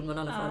Amanda Schulman i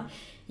alla fall,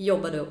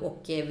 jobbade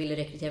och ville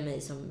rekrytera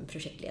mig som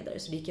projektledare.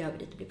 Så gick jag över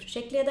dit och blev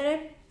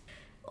projektledare.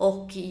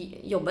 Och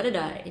jobbade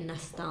där i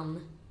nästan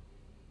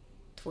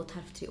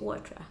 2,5-3 år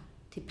tror jag.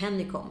 Till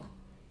Pennycom.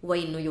 Och var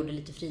inne och gjorde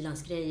lite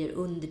frilansgrejer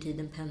under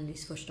tiden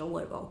Pennys första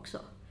år var också.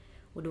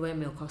 Och då var jag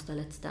med och kastade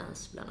Let's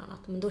Dance bland annat.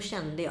 Men då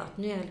kände jag att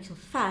nu är jag liksom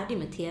färdig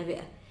med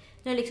tv.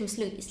 Nu har jag liksom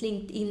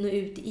slinkt in och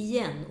ut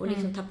igen. Och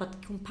liksom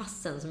tappat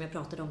kompassen som jag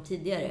pratade om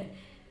tidigare.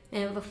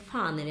 Vad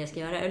fan är det jag ska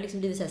göra? Jag har liksom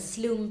blivit så här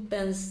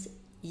slumpens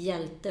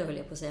hjälte, höll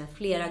jag på att säga,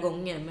 flera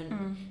gånger.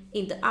 Men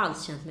inte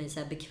alls känt mig så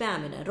här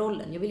bekväm i den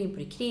rollen. Jag vill in på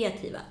det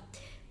kreativa.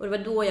 Och det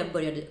var då jag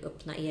började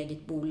öppna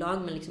eget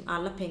bolag. Men liksom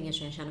alla pengar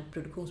som jag tjänade på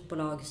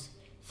produktionsbolags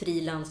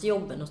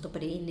frilansjobben och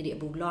stoppade in i det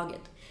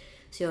bolaget.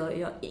 Så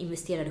jag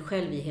investerade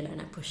själv i hela den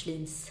här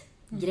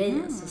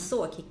porslinsgrejen.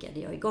 Så kickade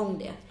jag igång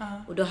det.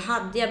 Och då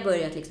hade jag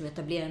börjat liksom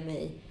etablera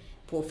mig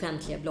på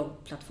offentliga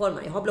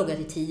bloggplattformar. Jag har bloggat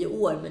i 10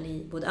 år, men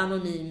i både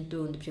anonymt och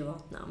under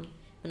privatnamn.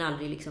 Men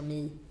aldrig liksom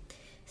i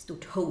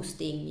stort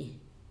hosting,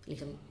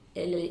 liksom,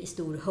 eller i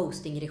stor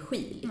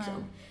hostingregi.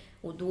 Liksom.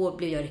 Och då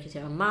blev jag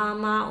rekryterad av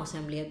mamma och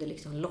sen blev det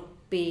liksom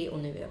Loppi och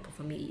nu är jag på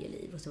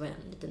familjeliv. Och så var jag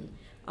en liten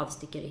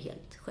avstickare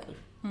helt själv.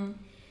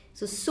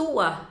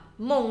 Så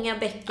många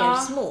bäckar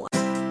små.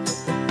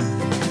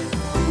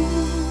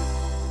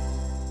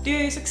 Du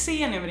är ju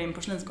succé nu med din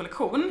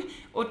porslinskollektion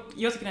och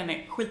jag tycker den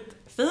är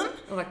skitfin.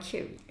 Och vad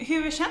kul.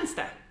 Hur känns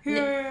det?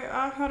 Hur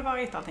har det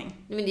varit allting?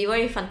 Men det var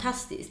ju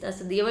fantastiskt.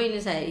 Alltså det var ju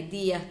en så här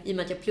idé, i och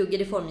med att jag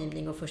pluggade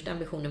formgivning och första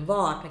ambitionen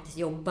var att faktiskt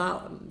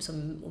jobba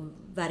som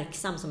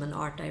verksam som en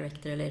art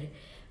director eller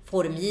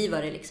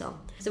formgivare liksom.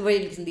 Så det var ju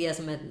liksom det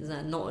som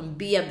en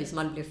baby som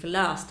aldrig blev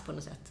förlöst på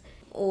något sätt.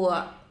 Och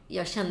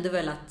jag kände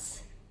väl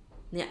att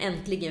när jag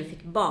äntligen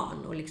fick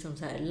barn och liksom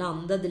så här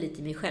landade lite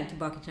i mig själv,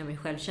 tillbaka till min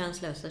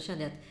självkänsla, så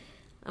kände jag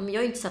att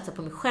jag har inte satsat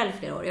på mig själv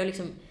flera år. Jag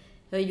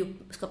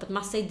har skapat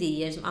massa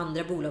idéer som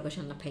andra bolag har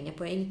tjänat pengar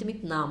på. Jag har inte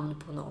mitt namn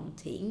på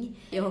någonting.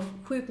 Jag har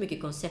sjukt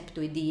mycket koncept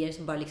och idéer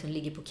som bara liksom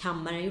ligger på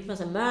kammaren. Jag har gjort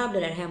massa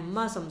möbler där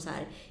hemma som så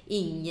här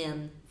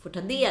ingen får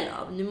ta del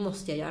av. Nu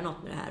måste jag göra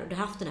något med det här. Och jag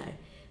har haft den här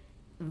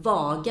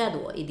vaga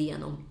då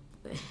idén om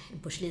en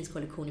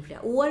porslinskollektion i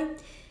flera år.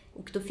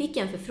 Och då fick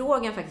jag en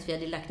förfrågan faktiskt, för jag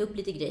hade lagt upp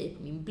lite grejer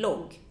på min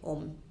blogg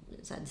om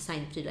så här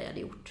designprylar jag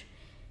hade gjort.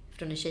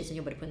 Från en tjej som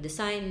jobbade på en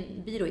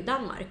designbyrå i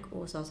Danmark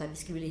och sa så här: vi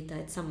skulle vilja hitta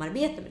ett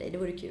samarbete med dig, det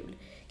vore kul.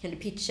 Kan du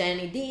pitcha en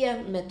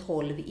idé med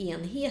 12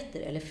 enheter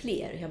eller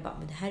fler? Och jag bara,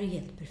 men det här är ju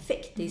helt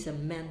perfekt, det är så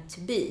meant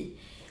to be.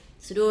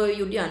 Så då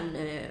gjorde jag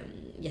en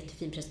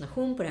jättefin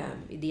presentation på det här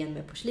idén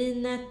med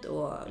porslinet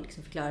och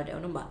liksom förklarade det.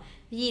 Och de bara,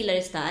 vi gillar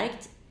det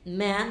starkt,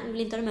 men vi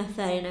vill inte ha de här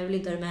färgerna, vi vill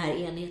inte ha de här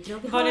enheterna.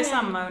 Var det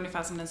samma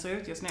ungefär som den ser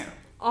ut just nu?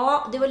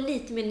 Ja, det var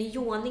lite mer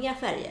neoniga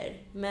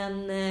färger.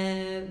 Men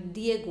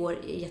det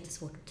går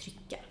jättesvårt att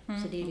trycka.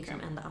 Så det är liksom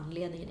enda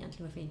anledningen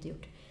egentligen varför jag inte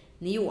gjort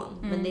neon.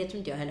 Men det tror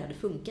inte jag heller hade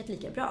funkat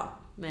lika bra.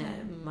 Med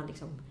man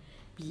liksom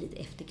blir lite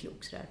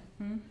efterklok sådär.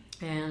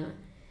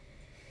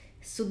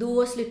 Så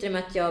då slutade det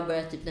med att jag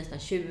började typ nästan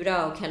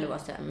tjura. Och Kalle var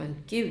så här,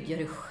 men gud, gör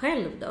det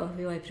själv då?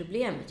 Vad är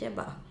problemet? Jag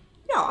bara,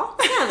 ja,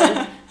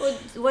 och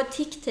då var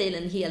Ticktail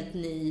en helt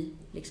ny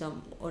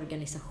liksom,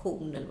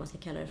 organisation, eller vad man ska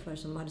kalla det för,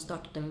 som hade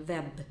startat en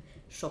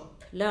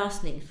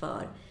webbshop-lösning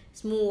för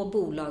små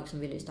bolag som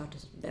ville starta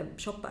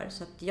webbshoppar.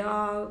 Så att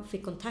jag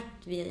fick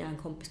kontakt via en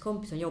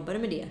kompis som jobbade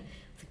med det.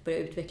 Fick börja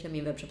utveckla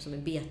min webbshop som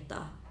en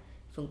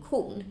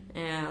beta-funktion.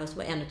 Och så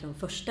var en av de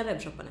första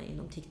webbshopparna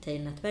inom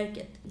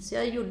Ticktail-nätverket. Så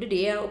jag gjorde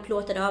det och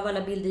plåtade av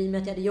alla bilder i och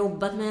med att jag hade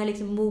jobbat med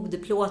liksom,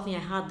 modeplåtning.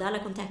 Jag hade alla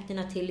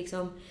kontakterna till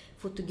liksom,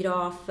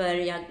 fotografer,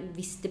 jag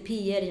visste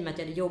PR i och med att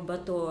jag hade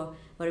jobbat och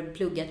var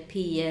pluggat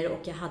PR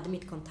och jag hade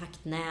mitt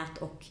kontaktnät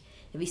och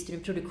jag visste hur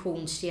en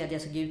produktionskedja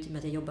såg ut i och med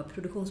att jag jobbade på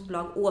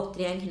produktionsbolag.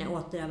 Återigen kan jag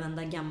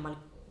återanvända gammal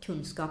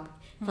kunskap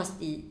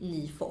fast i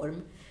ny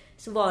form.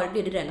 Så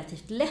blev det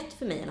relativt lätt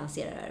för mig att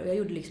lansera det här och jag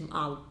gjorde liksom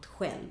allt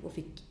själv och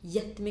fick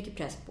jättemycket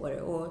press på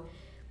det och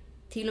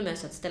till och med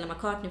så att Stella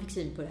McCartney fick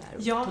syn på det här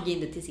och tog in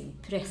det till sin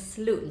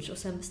presslunch och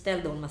sen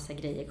beställde hon massa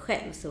grejer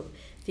själv så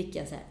fick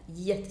jag så här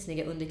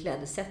jättesnygga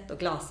underklädesset och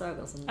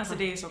glasögon. Alltså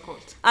det är så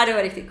coolt. Ja, det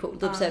var riktigt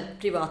coolt. Och så här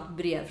privat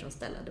brev från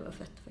Stella, det var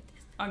fett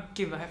faktiskt. Ja,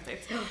 gud vad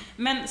häftigt.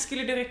 Men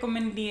skulle du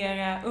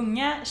rekommendera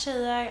unga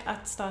tjejer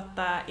att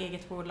starta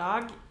eget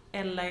bolag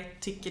eller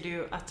tycker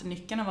du att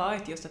nyckeln har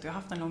varit just att du har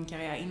haft en lång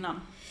karriär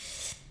innan?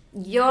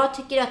 Jag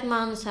tycker att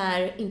man så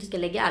här inte ska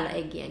lägga alla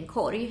ägg i en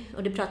korg.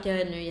 Och det pratar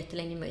jag nu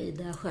jättelänge med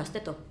Ida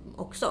Sjöstedt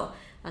också.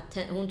 Att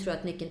hon tror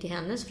att nyckeln till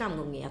hennes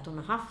framgång är att hon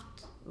har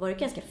varit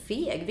ganska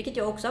feg. Vilket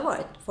jag också har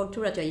varit. Folk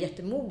tror att jag är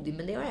jättemodig,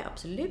 men det har jag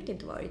absolut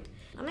inte varit.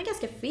 Man är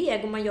ganska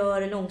feg och man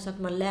gör det långsamt.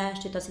 Man lär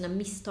sig av sina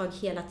misstag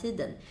hela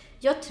tiden.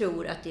 Jag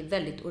tror att det är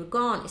väldigt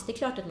organiskt. Det är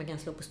klart att man kan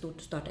slå på stort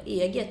och starta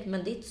eget,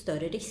 men det är ett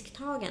större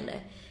risktagande.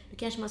 Då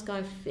kanske man ska ha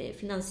en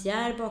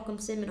finansiär bakom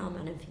sig, men har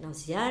man en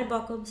finansiär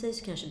bakom sig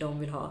så kanske de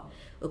vill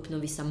uppnå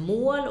vissa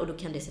mål och då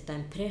kan det sätta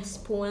en press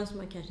på en som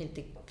man kanske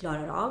inte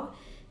klarar av.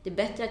 Det är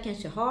bättre att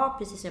kanske ha,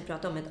 precis som jag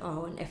pratade om, ett A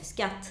och en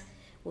F-skatt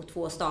och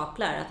 2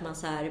 staplar. Att man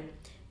så här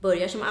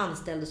börjar som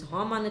anställd och så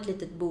har man ett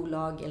litet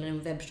bolag eller en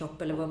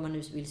webbshop eller vad man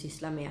nu vill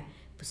syssla med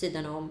på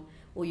sidan om.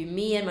 Och ju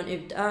mer man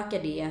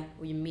utökar det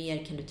och ju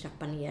mer kan du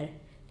trappa ner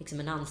liksom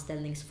en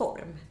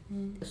anställningsform.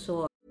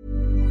 Så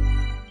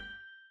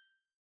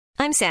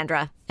I'm Sandra,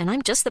 and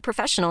I'm just the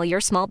professional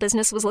your small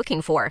business was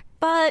looking for.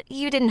 But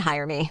you didn't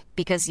hire me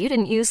because you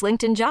didn't use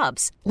LinkedIn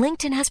Jobs.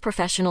 LinkedIn has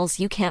professionals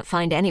you can't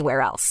find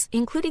anywhere else,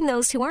 including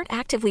those who aren't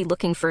actively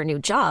looking for a new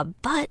job,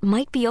 but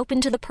might be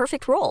open to the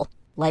perfect role,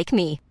 like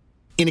me.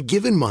 In a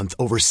given month,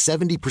 over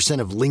 70%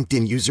 of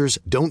LinkedIn users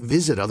don't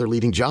visit other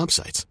leading job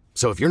sites.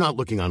 So if you're not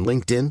looking on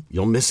LinkedIn,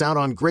 you'll miss out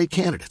on great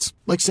candidates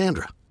like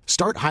Sandra.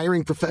 Start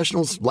hiring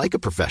professionals like a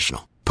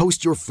professional.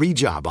 Post your free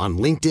job on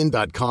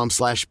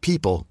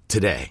linkedin.com/people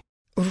today.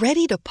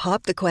 Ready to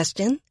pop the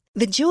question?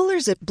 The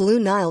jewelers at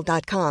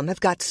BlueNile.com have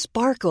got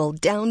sparkle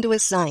down to a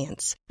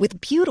science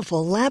with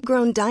beautiful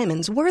lab-grown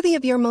diamonds worthy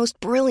of your most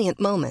brilliant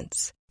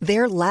moments.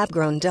 Their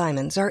lab-grown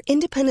diamonds are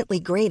independently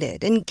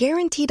graded and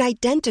guaranteed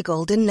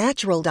identical to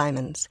natural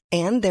diamonds,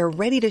 and they're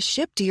ready to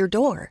ship to your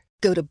door.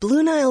 Go to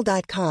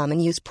BlueNile.com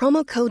and use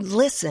promo code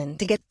LISTEN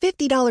to get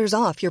 $50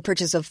 off your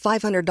purchase of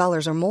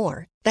 $500 or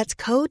more. That's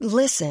code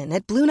LISTEN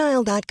at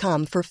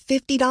BlueNile.com for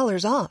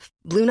 $50 off.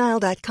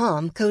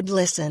 BlueNile.com, code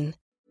LISTEN.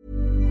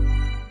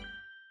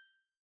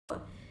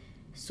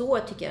 Så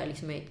tycker jag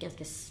liksom är ett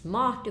ganska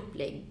smart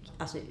upplägg,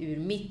 alltså ur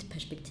mitt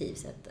perspektiv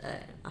sett,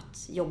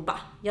 att jobba.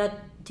 Jag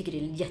tycker det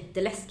är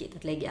jätteläskigt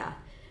att lägga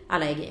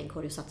alla ägg i en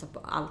korg och satsa på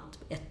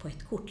allt på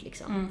ett kort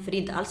liksom. För det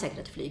är inte alls säkert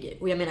att det flyger.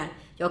 Och jag menar,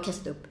 jag har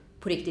kastat upp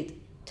på riktigt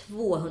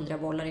 200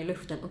 bollar i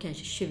luften och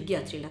kanske 20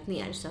 har trillat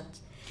ner. Så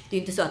att det är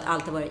inte så att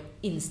allt har varit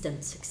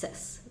instant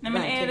success. Nej,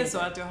 men är det så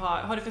att du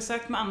har du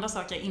försökt med andra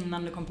saker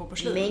innan du kom på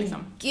porslin? Men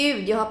liksom?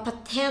 Gud, jag har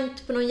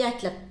patent på någon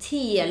jäkla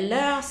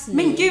telösning.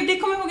 Men gud, det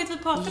kommer jag ihåg att vi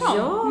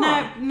pratade om.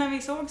 Ja. När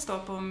vi sågs då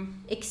på...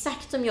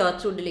 Exakt som jag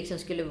trodde liksom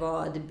skulle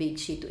vara the big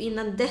shit. Och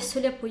innan dess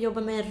höll jag på att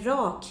jobba med en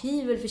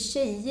rakhyvel för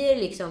tjejer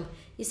liksom.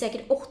 I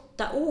säkert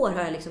 8 år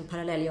har jag liksom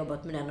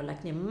parallelljobbat med den och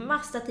lagt ner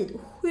massa tid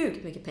och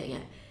sjukt mycket pengar.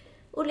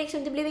 Och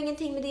liksom, det blev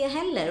ingenting med det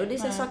heller. Och det är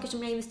så saker som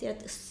jag har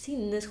investerat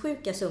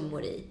sinnessjuka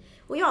summor i.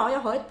 Och ja, jag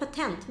har ett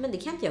patent, men det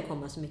kan inte jag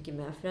komma så mycket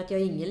med. För att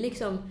jag är ingen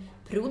liksom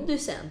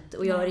producent.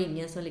 Och jag har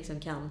ingen som liksom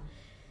kan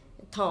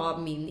ta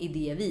min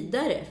idé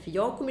vidare. För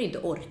jag kommer inte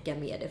orka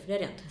med det, för det har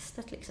jag redan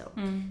testat liksom.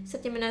 Så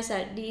att jag menar så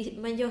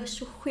här, man gör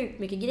så sjukt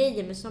mycket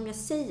grejer. Men som jag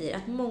säger,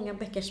 att många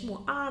bäckar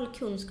små, all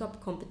kunskap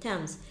och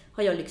kompetens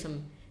har jag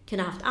liksom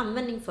kunnat haft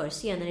användning för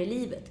senare i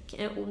livet.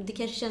 Och det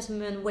kanske känns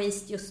som en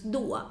waste just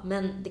då,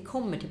 men det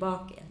kommer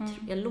tillbaka.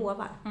 Jag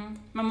lovar.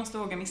 Man måste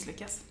våga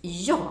misslyckas.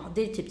 Ja,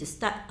 det är typ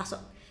det alltså,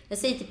 jag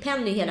säger till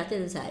Penny hela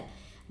tiden så här: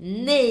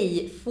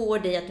 nej får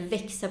dig att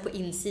växa på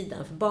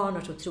insidan, för barn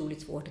har så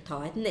otroligt svårt att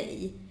ta ett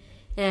nej.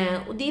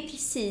 Och det är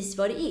precis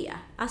vad det är.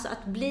 Alltså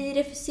att bli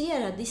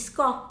refuserad, det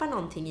skapar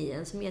någonting i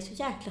en som är så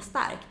jäkla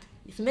starkt.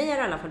 För mig har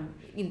det i alla fall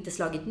inte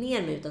slagit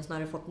ner mig, utan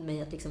snarare fått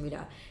mig att liksom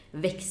vilja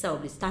växa och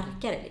bli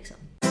starkare liksom.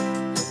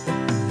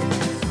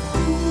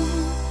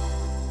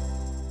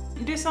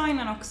 Du sa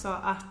innan också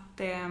att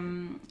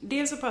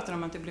dels så pratade du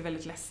om att du blev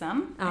väldigt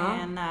ledsen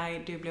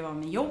när du blev av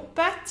med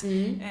jobbet.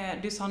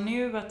 Du sa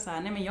nu att så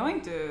här, nej men jag är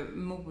inte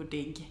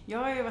modig. Jag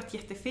har ju varit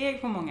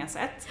jättefeg på många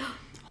sätt.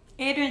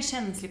 Är du en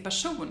känslig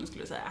person,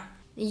 skulle du säga?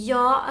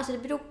 Ja, alltså det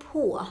beror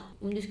på.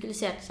 Om du skulle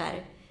säga att så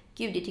här,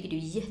 gud, jag tycker du är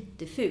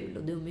jätteful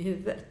och dum i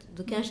huvudet,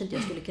 då kanske inte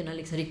jag skulle kunna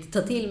liksom riktigt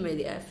ta till mig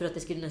det, för att det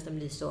skulle nästan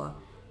bli så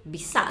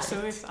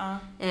bisarrt.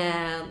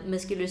 Men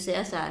skulle du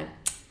säga så här,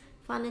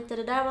 fan inte,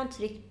 det där var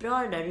inte riktigt bra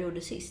det där du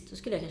gjorde sist, då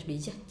skulle jag kanske bli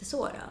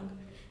jättesårad.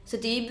 Så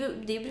det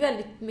blir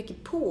väldigt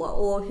mycket på,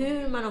 och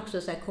hur man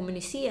också så här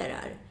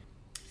kommunicerar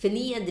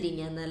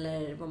förnedringen,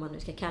 eller vad man nu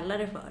ska kalla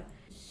det för.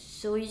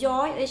 Så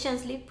jag är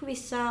känslig på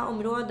vissa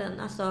områden,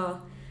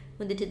 alltså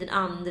under tiden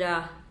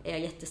andra är jag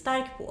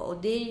jättestark på.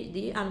 Och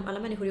det är alla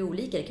människor är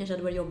olika. Det kanske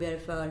hade varit jobbigare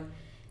för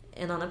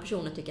en annan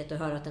person att tycka att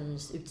höra att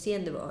ens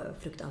utseende var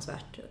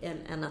fruktansvärt,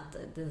 än att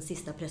den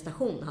sista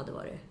prestationen hade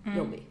varit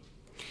jobbig.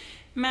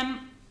 Men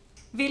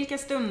vilka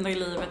stunder i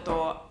livet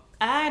då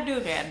är du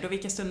rädd, och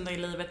vilka stunder i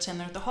livet känner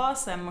du att du har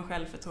sämre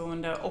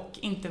självförtroende och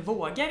inte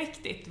vågar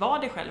riktigt vara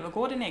dig själv och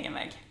gå din egen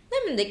väg? Nej,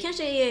 men det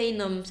kanske är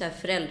inom så här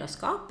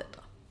föräldraskapet då.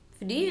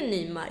 För det är ju en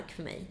ny mark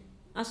för mig.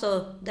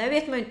 Alltså, där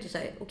vet man ju inte så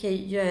här,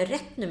 okej, gör jag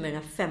rätt nu med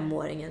den här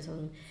 5-åringen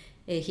som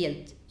är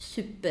helt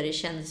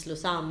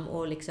superkänslosam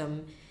och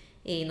liksom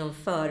är i någon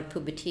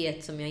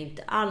förpubertet som jag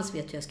inte alls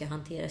vet hur jag ska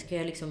hantera. Ska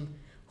jag liksom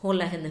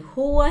hålla henne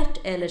hårt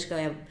eller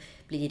ska jag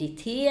bli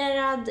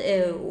irriterad?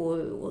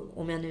 Och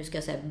om jag nu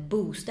ska så här,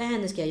 boosta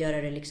henne, ska jag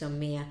göra det liksom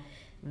med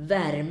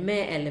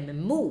värme eller med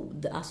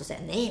mod? Alltså säga,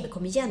 nej men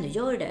kom igen nu,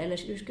 gör det. Eller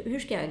hur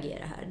ska jag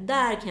agera här?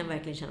 Där kan jag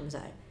verkligen känna mig så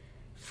här,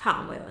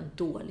 fan vad jag är en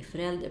dålig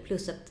förälder.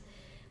 Plus att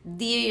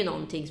det är ju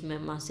någonting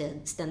som man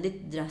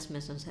ständigt dras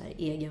med som så här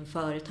egen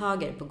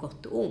företagare på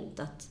gott och ont.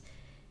 Att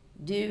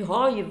du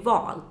har ju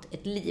valt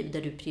ett liv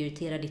där du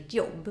prioriterar ditt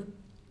jobb.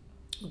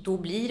 Och då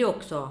blir det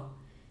också,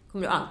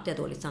 kommer du alltid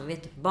ha dåligt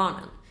samvete för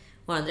barnen.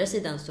 Å andra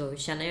sidan så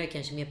tjänar jag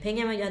kanske mer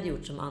pengar än vad jag hade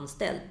gjort som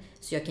anställd.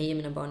 Så jag kan ge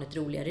mina barn ett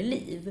roligare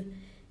liv.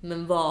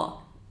 Men vad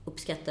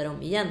uppskattar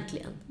de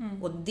egentligen?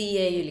 Och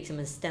det är ju liksom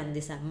en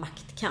ständig så här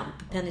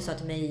maktkamp. Penny sa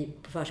till mig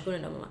på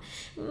förskolan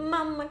då,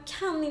 mamma,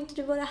 kan inte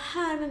du vara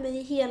här med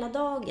mig hela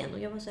dagen? Och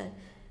jag var så här,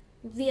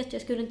 vet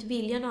jag skulle inte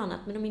vilja något annat,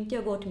 men om inte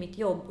jag går till mitt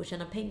jobb och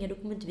tjänar pengar, då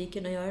kommer inte vi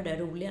kunna göra det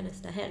roliga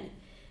nästa helg.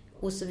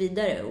 Och så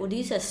vidare. Och det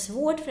är så här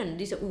svårt för henne,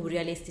 det är så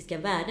orealistiska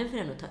värden för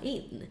henne att ta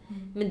in.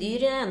 Men det är ju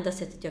det enda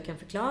sättet jag kan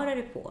förklara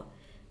det på.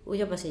 Och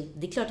jag bara säger,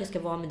 det är klart jag ska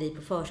vara med dig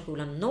på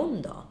förskolan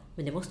någon dag,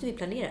 men det måste vi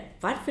planera.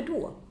 Varför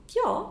då?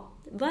 Ja,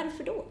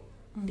 varför då?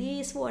 Det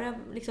är svåra,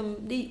 liksom,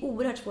 det är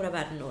oerhört svåra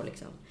värden att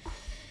liksom,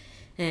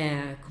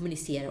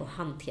 kommunicera och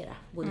hantera,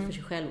 både för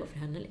sig själv och för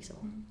henne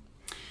liksom.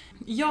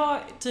 Jag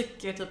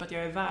tycker typ att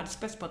jag är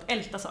världsbäst på att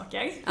älta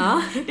saker.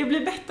 Ja. Det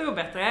blir bättre och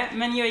bättre,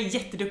 men jag är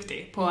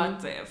jätteduktig på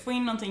att få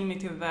in någonting i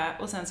mitt huvud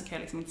och sen så kan jag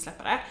liksom inte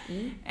släppa det.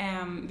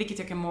 Vilket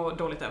jag kan må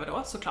dåligt över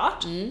då,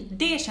 såklart.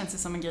 Det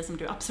känns som en grej som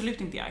du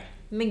absolut inte gör.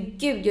 Men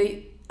gud,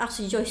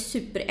 jag är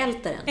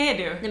superältaren. Är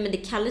du? Nej, men det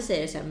Kalle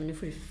säger så här, men nu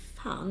får du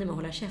fan med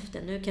hålla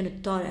käften. Nu kan du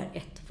ta det här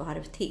ett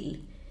varv till.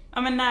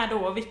 Ja, men när då?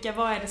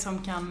 Vad är det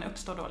som kan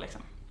uppstå då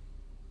liksom?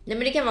 Nej,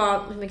 men det kan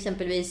vara som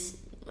exempelvis,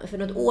 för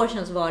något år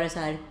sedan så var det så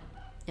här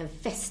en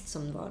fest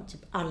som var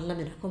typ alla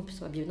mina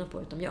kompisar var bjudna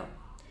på utom jag.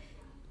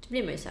 Då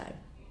blir man ju så här,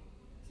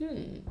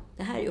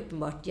 det här är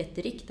uppenbart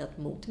jätteriktat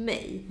mot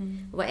mig.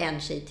 Och var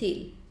en tjej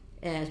till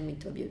som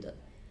inte var bjuden.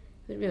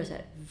 Då blir man så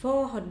här,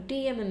 vad har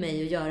det med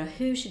mig att göra?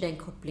 Hur ser den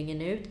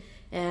kopplingen ut?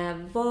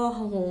 Vad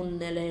har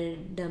hon eller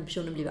den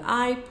personen blivit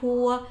arg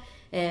på?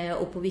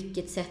 Och på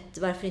vilket sätt,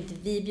 varför inte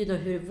vi bjudna?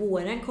 Hur är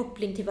våran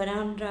koppling till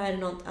varandra? Eller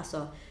något?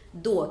 Alltså,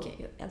 då kan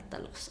jag ju älta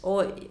loss.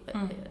 Oj.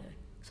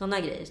 Sådana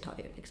grejer tar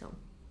jag liksom.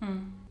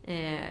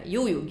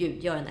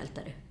 Gud, jag är en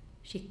ältare.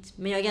 Shit.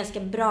 Men jag är ganska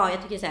bra.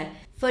 Jag tycker så här,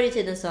 förr i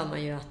tiden sa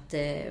man ju att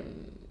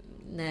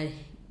när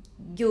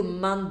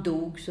gumman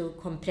dog så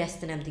kom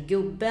prästen hem till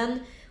gubben.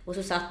 Och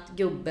så satt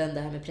gubben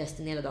där med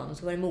prästen hela dagen. Och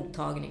så var det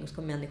mottagning. Och så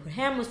kom människor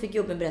hem. Och så fick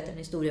gubben berätta en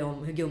historia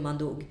om hur gumman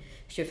dog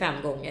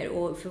 25 gånger.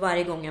 Och för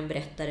varje gång han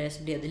berättade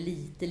så blev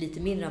det lite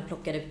mindre. Han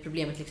plockade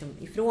problemet liksom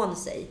ifrån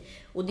sig.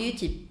 Och det är ju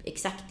typ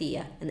exakt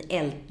det en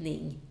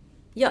ältning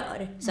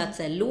gör. Så att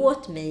så här,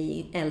 låt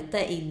mig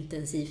älta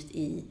intensivt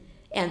i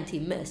 1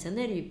 timme. Sen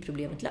är det ju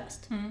problemet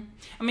löst.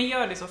 Ja, men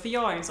gör det så, för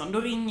jag är en sån.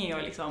 Då ringer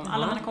jag liksom.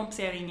 Alla mina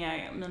kompisar, jag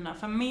ringer mina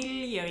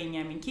familj. Jag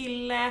ringer min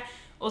kille.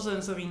 Och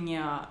sen så ringer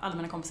jag alla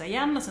mina kompisar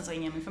igen. Och sen så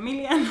ringer jag min familj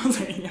igen. Och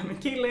så ringer jag min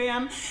kille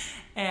igen.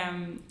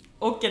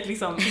 Och att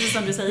liksom, precis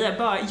som du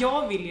säger,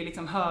 jag vill ju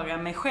liksom höra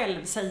mig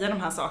själv säga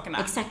de här sakerna.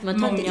 Exakt,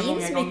 man tar inte in så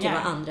mycket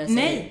vad andra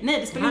säger. Nej,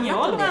 det spelar ingen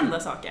roll vad andra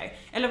saker.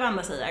 Eller vad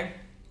andra säger.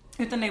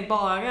 Utan det är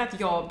bara att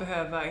jag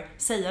behöver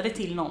säga det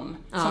till någon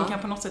som kan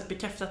på något sätt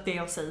bekräfta att det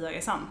jag säger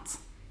är sant.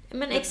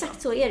 Men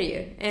exakt så är det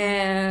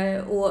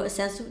ju. Och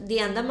sen så, det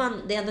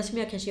enda som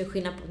jag kanske gör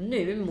skillnad på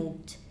nu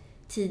mot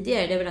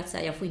tidigare, det är väl att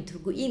säga, jag får inte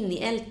gå in i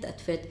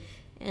ältet. För att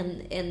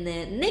en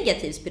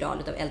negativ spiral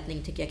av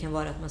ältning tycker jag kan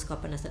vara att man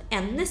skapar nästan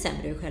ännu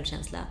sämre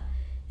självkänsla.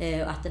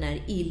 Att den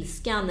här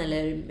ilskan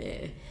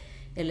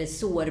eller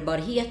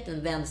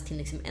sårbarheten vänds till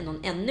liksom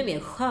någon ännu mer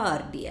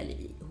skör del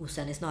hos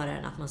en, snarare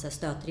än att man så här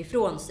stöter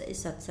ifrån sig.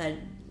 Så att så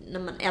här, när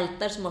man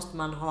ältar så måste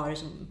man ha det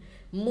som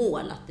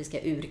mål att det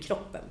ska ur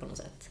kroppen på något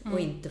sätt. Och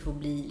inte få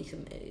bli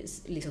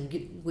liksom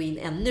gå in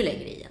ännu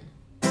längre igen.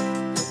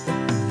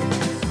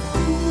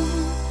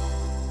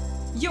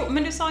 Jo,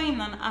 men du sa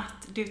innan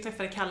att du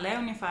träffade Kalle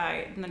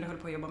ungefär när du höll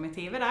på att jobba med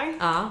TV där.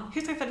 Ja.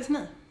 Hur träffades ni?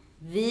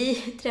 Vi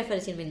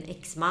träffades genom min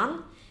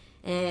exman.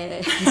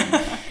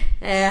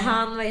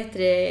 Han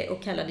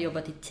och Kalle hade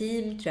jobbat i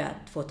team, tror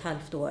jag,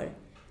 2,5 år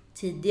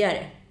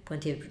tidigare på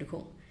en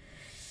tv-produktion.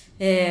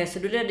 Så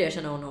då lärde jag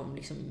känna honom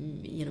liksom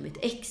genom mitt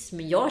ex.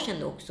 Men jag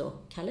kände också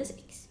Kalles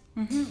ex.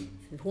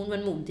 För hon var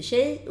en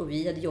modetjej och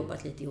vi hade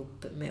jobbat lite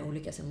ihop med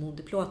olika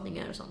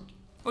modeplåtningar och sånt.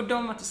 Och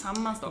de var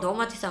tillsammans då? De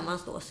var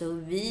tillsammans då.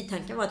 Så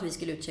tanken var att vi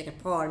skulle utkäka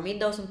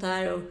parmiddag och sånt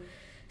där. Och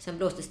sen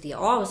blåstes det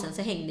av. Och sen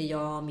så hängde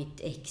jag, mitt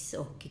ex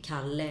och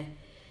Kalle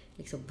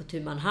liksom på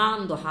tu man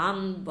hand. Och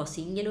han var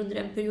singel under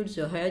en period.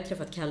 Så har jag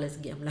träffat Kalles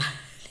gamla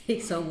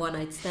liksom one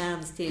night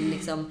stands till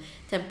liksom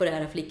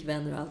temporära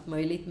flickvänner och allt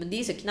möjligt. Men det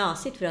är så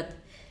knasigt för att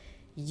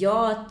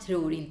jag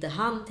tror inte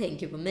han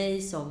tänker på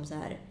mig som så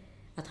här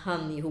att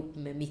han är ihop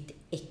med mitt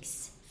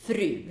ex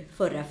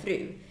förra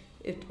fru.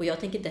 Och jag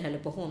tänker inte heller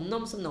på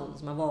honom som någon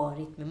som har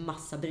varit med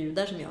massa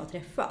brudar som jag har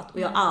träffat. Och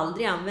jag har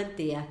aldrig använt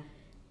det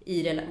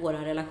i vår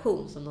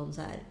relation som någon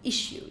så här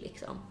issue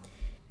liksom.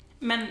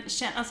 Men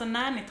alltså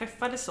när ni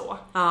träffades så,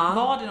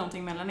 var det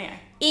någonting mellan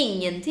er?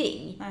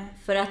 Ingenting. Nej.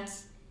 För att,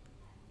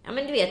 ja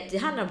men du vet, det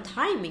handlar om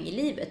timing i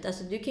livet.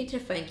 Alltså du kan ju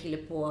träffa en kille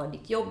på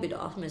ditt jobb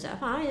idag som är såhär,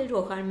 fan jag är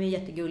råskärmig,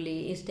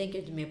 jättegullig, så tänker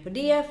inte mer på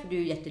det för du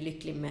är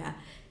jättelycklig med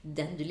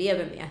den du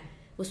lever med.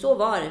 Och så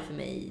var det för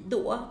mig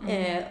då.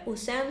 Och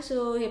sen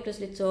så helt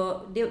plötsligt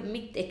så,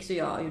 mitt ex och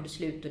jag gjorde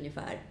slut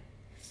ungefär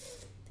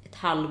ett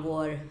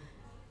halvår,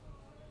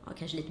 ja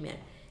kanske lite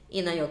mer,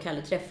 innan jag och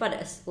Kalle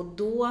träffades. Och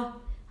då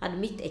hade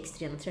mitt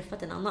ex redan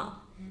träffat en annan.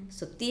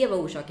 Så det var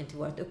orsaken till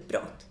vårt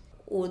uppbrott.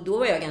 Och då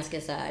var jag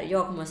ganska så här,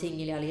 jag kommer vara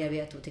singel i all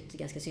evighet och tyckte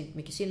ganska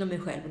mycket synd om mig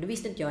själv. Och då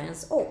visste inte jag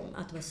ens om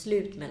att det var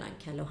slut mellan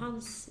Kalle och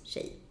hans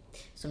tjej,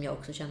 som jag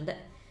också kände.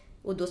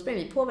 Och då sprang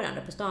vi på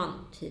varandra på stan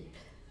typ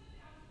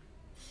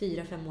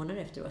 4-5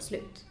 månader efter det var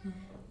slut.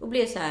 Och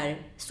blev så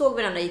här, såg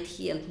varandra i ett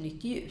helt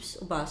nytt ljus.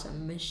 Och bara så här,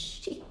 men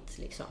shit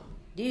liksom.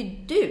 Det är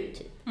ju du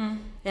typ.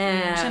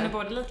 Kände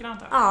båda likadant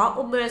då? Ja,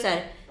 och började så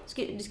här,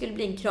 det skulle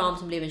bli en kram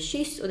som blev en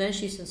kyss. Och den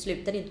kyssen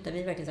slutade inte, utan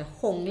vi verkligen så här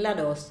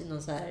hånglade oss i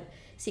någon så här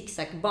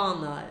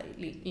zigzagbana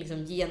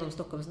liksom genom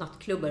Stockholms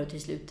nattklubbar och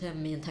till slut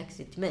hem i en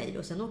taxi till mig.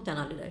 Och sen åkte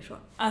han aldrig därifrån.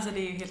 Alltså det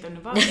är ju helt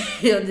underbart.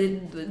 Ja,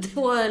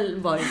 då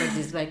var det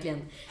faktiskt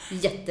verkligen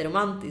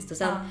jätteromantiskt. Och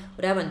sen,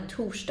 och det här var en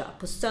torsdag.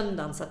 På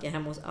söndagen satt jag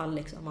hemma hos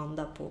Alex och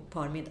Amanda på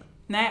parmiddag.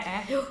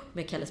 Nej.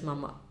 Med Kalles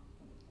mamma.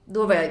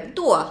 Då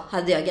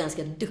hade jag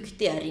ganska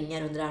duktiga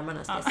ringar under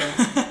armarna, ska jag säga.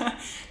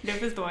 Det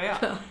förstår jag.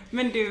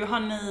 Men du,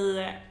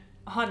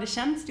 har det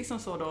känts liksom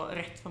så då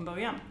rätt från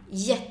början?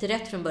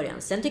 Jätterätt från början.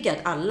 Sen tycker jag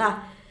att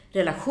alla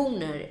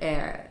relationer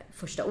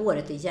första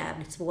året är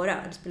jävligt svåra.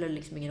 Det spelar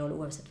liksom ingen roll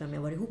oavsett vem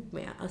jag var ihop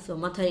med. Alltså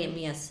man tar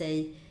med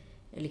sig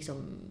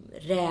liksom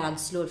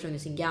rädslor från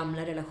sin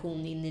gamla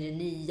relation in i det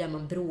nya.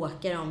 Man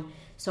bråkar om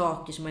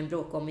saker som man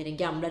bråkar om i den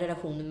gamla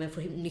relationen, men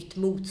får nytt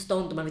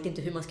motstånd och man vet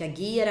inte hur man ska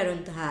agera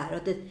runt det här.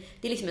 Och det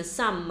är liksom en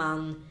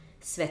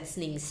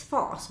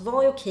sammansvetsningsfas.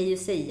 Vad är okej att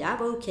säga?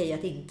 Vad är okej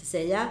att inte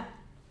säga?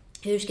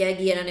 Hur ska jag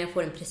agera när jag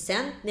får en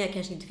present? När jag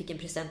kanske inte fick en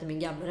present i min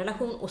gamla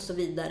relation och så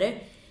vidare.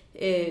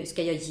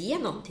 Ska jag ge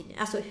någonting?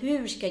 Alltså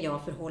hur ska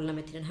jag förhålla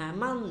mig till den här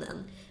mannen?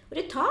 Och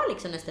det tar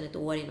liksom nästan ett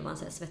år innan man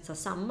så här svetsar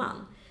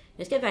samman.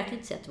 Jag ska verkligen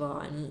inte säga att det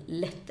var en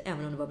lätt,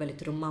 även om det var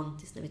väldigt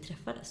romantiskt när vi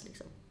träffades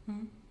liksom.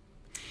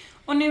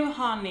 Och nu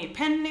har ni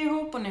Penny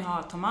ihop och ni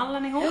har Tom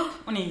Allan ihop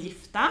och ni är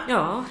gifta.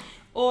 Ja.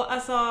 Och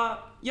alltså,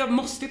 jag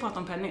måste ju prata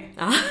om Penny.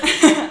 Ja.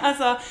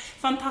 Alltså,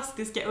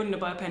 fantastiska,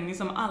 underbara Penny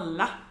som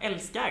alla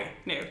älskar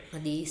nu. Ja,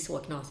 det är så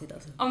knasigt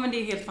alltså. Ja, men det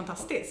är helt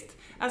fantastiskt.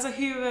 Alltså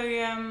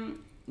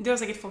du har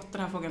säkert fått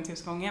den här frågan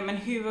 1000 gånger, men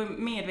hur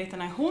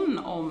medveten är hon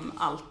om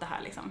allt det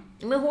här liksom?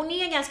 Men hon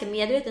är ganska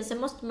medveten, sen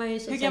måste man ju...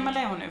 Hur gammal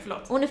är hon nu,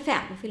 förlåt? Hon är 5,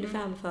 hon fyllde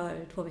 5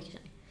 för 2 veckor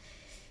sedan.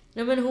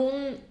 Nej, men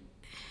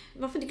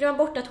man får inte glömma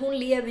bort att hon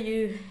lever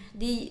ju...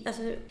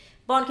 Alltså,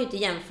 barn kan ju inte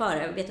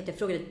jämföra. Jag vet att jag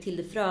frågade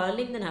Tilde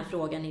Fröling den här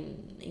frågan i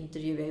en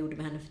intervju jag gjorde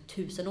med henne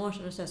för 1000 år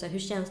sedan. Och så här, hur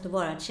känns det att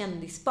vara ett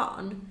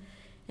kändisbarn?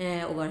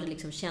 Och vara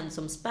liksom känd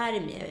som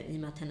spermie, i och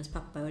med att hennes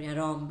pappa är Örjan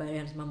Ramberg och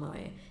hennes mamma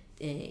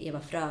är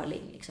Eva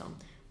Fröling. Liksom.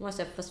 Och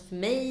så här, fast för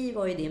mig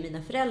var ju det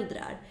mina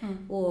föräldrar.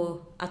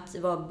 Och att det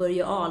var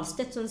Börje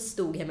Ahlstedt som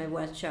stod hemma i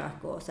vårt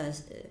kök och så här,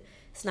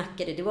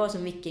 snackade, det var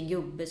som vilken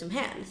gubbe som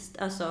helst.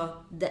 Alltså,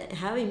 det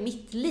här var ju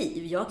mitt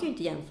liv. Jag kan ju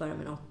inte jämföra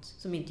med något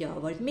som inte jag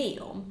har varit med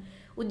om.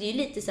 Och det är ju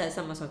lite så här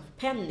samma sak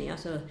för Penny.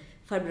 Alltså,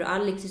 farbror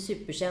Alex är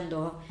superkänd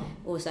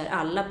och så här,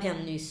 alla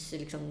Pennys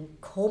liksom,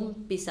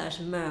 kompisars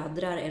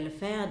mödrar eller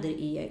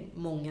fäder är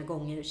många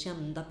gånger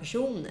kända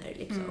personer.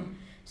 Liksom.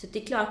 Så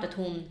det är klart att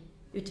hon,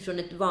 utifrån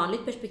ett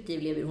vanligt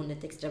perspektiv lever hon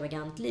ett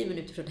extravagant liv, men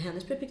utifrån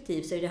hennes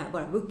perspektiv så är det här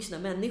bara vuxna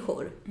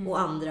människor och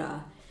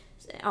andra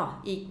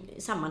i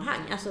sammanhang.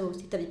 Alltså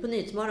tittar vi på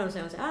Nyhetsmorgon och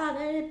säger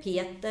där är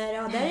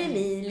Peter, där är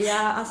Emilia.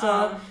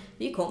 Alltså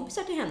vi är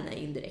kompisar till henne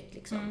indirekt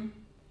liksom.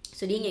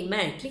 Så det är inget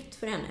märkligt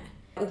för henne.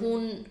 Och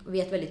hon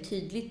vet väldigt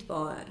tydligt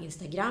vad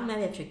Instagram är.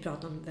 Vi har försökt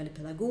prata om väldigt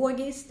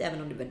pedagogiskt,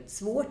 även om det är väldigt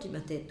svårt i och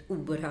med att det är ett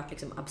oerhört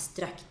liksom,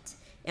 abstrakt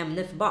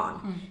ämne för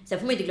barn. Sen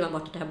får man inte glömma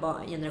bort att den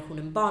här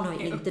generationen barn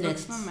har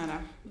internet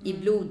i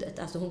blodet.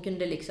 Alltså hon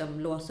kunde liksom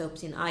låsa upp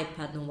sin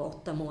iPad när hon var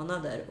 8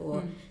 månader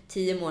och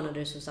 10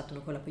 månader så satt hon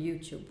och kollade på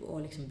YouTube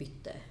och liksom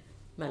bytte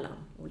mellan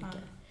olika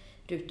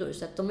rutor.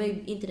 Så att de har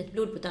ju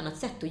internetblod på ett annat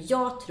sätt. Och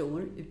jag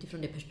tror,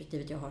 utifrån det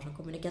perspektivet jag har som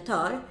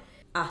kommunikatör,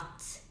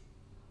 att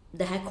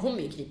det här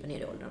kommer ju krypa ner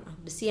i åldrarna.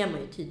 Det ser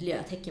man ju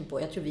tydliga tecken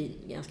på. Jag tror vi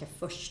är ganska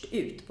först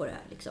ut på det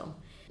här liksom.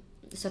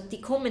 Så att det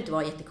kommer inte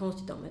vara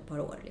jättekonstigt om ett par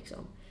år liksom.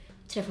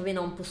 Träffar vi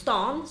någon på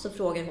stan så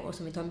frågar hon, och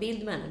som vi tar en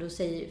bild med henne, då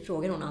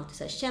frågar hon alltid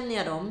så här: känner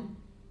jag dem?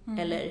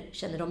 Eller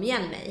känner de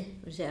igen mig?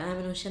 Och då säger jag, nej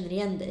men hon känner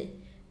igen dig.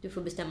 Du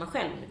får bestämma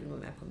själv om du vill vara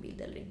med på en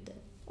bild eller inte.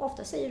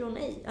 Ofta säger hon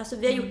nej. Alltså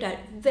vi har gjort det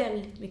här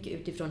väldigt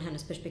mycket utifrån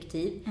hennes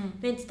perspektiv.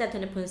 Vi har inte ställt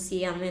henne på en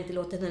scen, vi har inte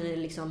låtit henne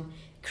liksom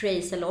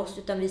craza loss,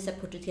 utan vi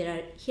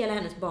porträtterar hela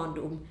hennes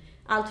barndom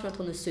Allt från att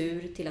hon är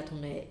sur till att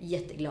hon är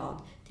jätteglad,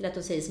 till att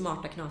hon säger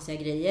smarta,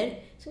 knasiga grejer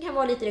som kan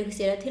vara lite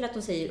regisserade, till att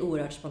hon säger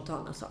oerhört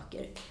spontana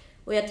saker.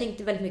 Och jag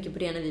tänkte väldigt mycket på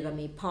det när vi var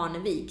med i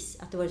Parneviks,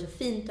 att det var så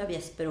fint av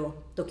Jesper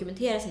att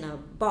dokumentera sina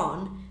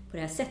barn på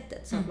det här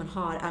sättet, så att man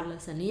har alla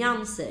så här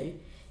nyanser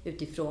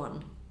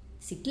utifrån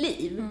sitt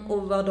liv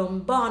och vad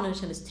de barnen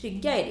kändes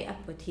trygga i det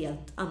på ett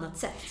helt annat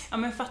sätt. Ja,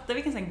 men fatta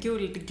vilken sån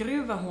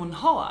guldgruva hon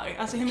har.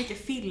 Alltså hur mycket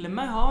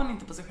filmer har hon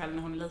inte på sig själv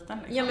när hon är liten?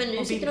 Liksom. Ja, men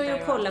nu sitter hon ju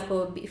och kollar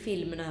på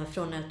filmerna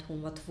från att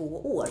hon var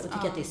 2 år och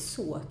tycker att det är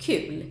så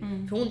kul.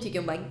 För hon tycker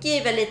hon bara,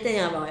 gud vad liten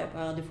jag var. Jag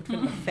bara, du är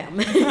fortfarande bara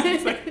 5.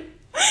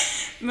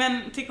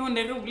 Men tycker hon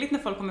det är roligt när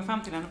folk kommer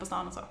fram till henne på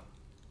stan och så?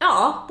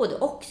 Ja, både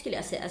och skulle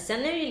jag säga. Sen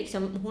är det ju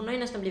liksom, hon har ju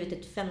nästan blivit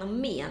ett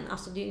fenomen.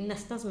 Alltså det är ju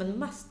nästan som en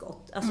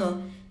maskot.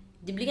 Alltså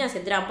det blir ganska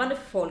drabbande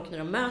för folk när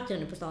de möter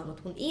henne på stan att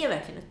hon är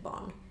verkligen ett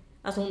barn.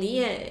 Alltså hon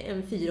är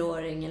en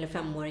 4-åring eller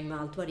 5-åring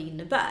med allt vad det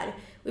innebär.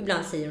 Och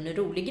ibland säger hon en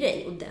rolig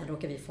grej och den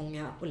råkar vi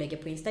fånga och lägga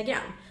på Instagram.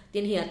 Det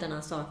är en helt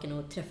annan sak än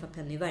att träffa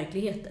Penny i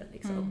verkligheten.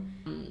 Liksom.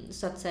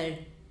 Så att så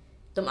här,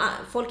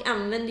 folk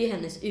använder ju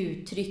hennes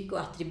uttryck och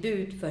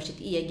attribut för sitt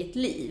eget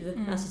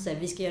liv. Alltså så här,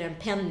 vi ska göra en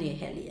Penny i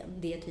helgen.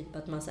 Det är typ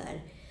att man så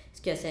här,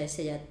 ska jag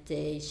säga att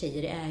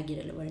tjejer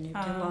äger eller vad det nu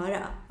kan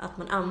vara. Att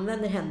man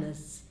använder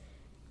hennes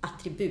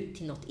attribut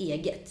till något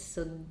eget.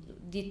 Så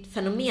det är ett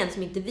fenomen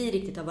som inte vi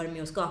riktigt har varit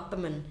med att skapa,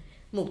 men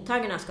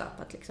mottagarna har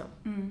skapat liksom.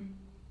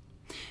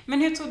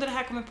 Men hur tror du det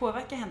här kommer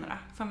påverka henne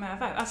då,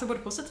 framöver? Alltså både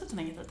positivt och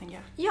negativt, tänker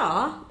jag.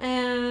 Ja,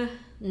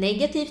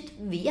 negativt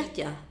vet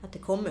jag att det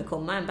kommer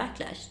komma en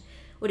backlash.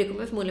 Och det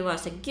kommer förmodligen vara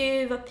så här,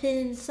 gud vad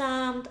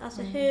pinsamt,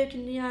 alltså hur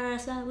kan du göra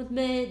så här mot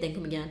mig? Den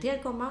kommer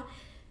garanterat komma.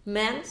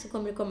 Men så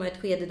kommer det komma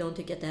ett skede då hon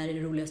tycker att det här är det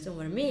roligaste hon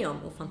varit med om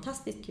och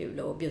fantastiskt kul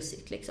och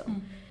bjussigt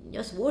liksom. Jag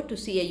har svårt att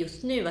se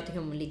just nu att det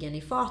kommer ligga ner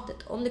i fatet.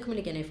 Om det kommer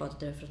ligga ner i fatet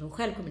därför att hon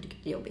själv kommer tycka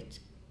att det är jobbigt.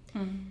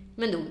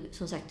 Men då,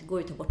 som sagt, det går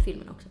ju att ta bort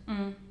filmen också.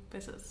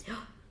 Precis.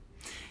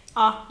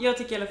 Ja, jag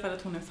tycker i alla fall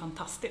att hon är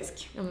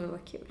fantastisk. Ja, men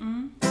vad kul.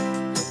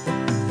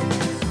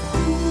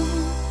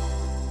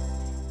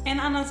 En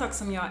annan sak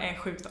som jag är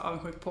sjukt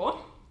avundsjuk på,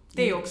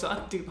 det är ju också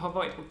att du har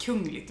varit på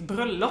kungligt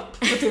bröllop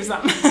på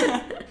tusan.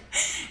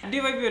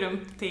 Du var ju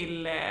bjuden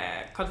till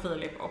Carl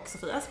Philip och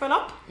Sofias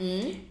bröllop.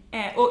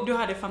 Och du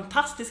hade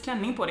fantastisk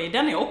klänning på dig.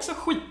 Den är också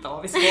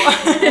skitavisk på.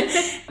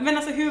 Men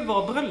alltså, hur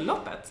var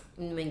bröllopet?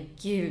 Men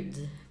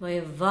gud, vad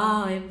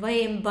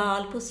är en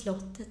bal på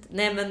slottet?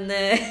 Nej men,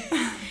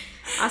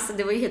 alltså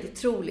det var ju helt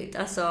otroligt.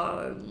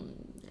 Alltså,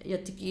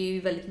 jag tycker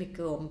ju väldigt mycket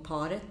om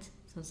paret,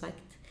 som sagt.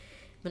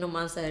 Men om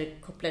man så här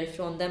kopplar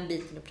ifrån den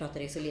biten och pratar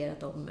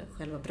isolerat om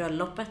själva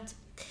bröllopet,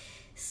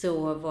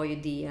 så var ju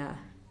det,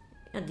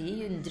 ja, det är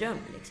ju en dröm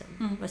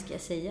liksom. Vad ska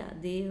jag säga?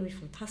 Det är ju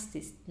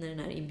fantastiskt när den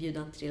här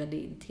inbjudan trillade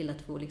in till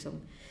att få liksom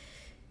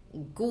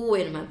gå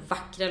i de här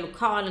vackra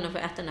lokalerna, för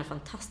att äta den här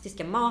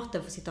fantastiska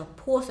maten, få sitta och ha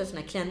på sig sån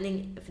här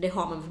klänning, för det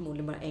har man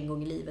förmodligen bara en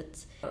gång i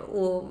livet.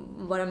 Och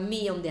vara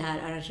med om det här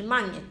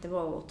arrangemanget, det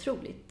var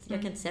otroligt. Jag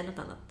kan inte säga något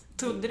annat.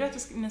 Trodde du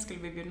att ni skulle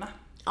bli bjudna?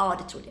 Ja,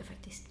 det trodde jag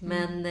faktiskt.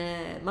 Men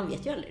man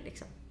vet ju aldrig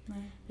liksom.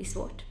 Nej. Det är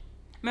svårt.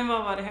 Men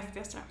vad var det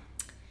häftigaste då?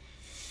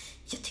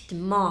 Jag tyckte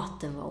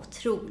maten var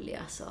otrolig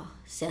alltså.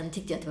 Sen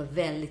tyckte jag att det var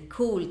väldigt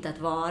coolt att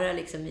vara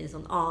liksom i en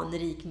sån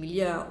anrik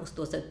miljö och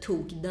stå så här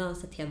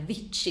tokdansa till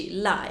Avicii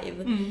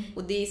live.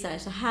 Och det är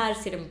så här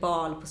ser en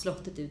bal på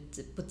slottet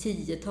ut på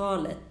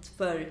 10-talet.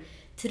 För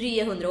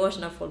 300 år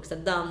sedan har folk så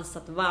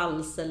dansat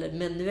vals eller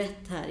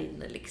menuett här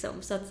inne liksom.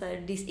 Så att så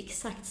här, det är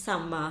exakt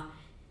samma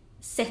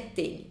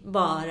setting,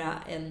 bara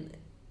en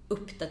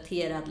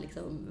uppdaterad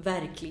liksom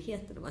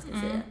verklighet, om man ska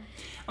säga.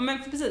 Ja,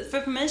 men precis,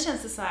 för mig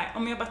känns det så här,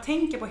 om jag bara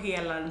tänker på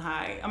hela den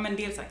här, ja men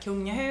dels så här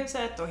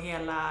kungahuset och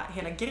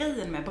hela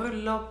grejen med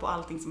bröllop och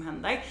allting som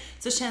händer,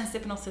 så känns det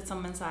på något sätt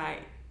som en så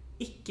här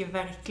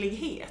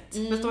icke-verklighet.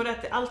 Förstår du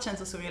att allt känns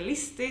så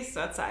surrealistiskt, så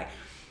att så här,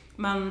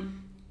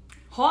 man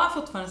har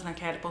fortfarande såna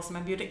kläder på sig,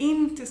 man bjuder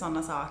in till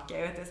sådana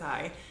saker, vet du, så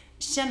här,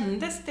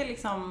 kändes det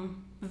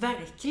liksom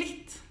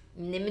verkligt?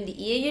 Nej, men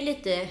det är ju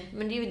lite,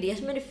 men det är ju det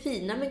som är det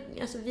fina med,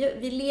 alltså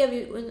vi lever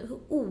ju i en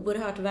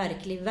oerhört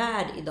verklig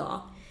värld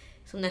idag,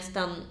 som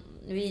nästan,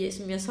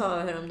 som jag sa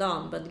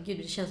häromdagen, bara, gud,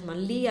 det känns som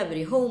man lever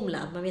i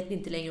Homeland. Man vet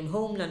inte längre om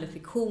Homeland är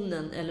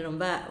fiktionen eller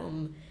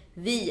om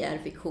vi är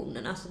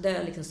fiktionen. Alltså det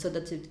har liksom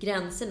suddat ut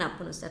gränserna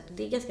på något sätt.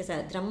 Det är ganska så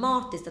här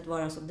dramatiskt att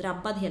vara så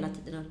drabbad hela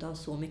tiden av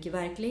så mycket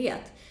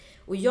verklighet.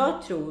 Och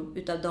jag tror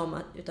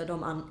utav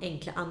de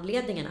enkla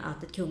anledningarna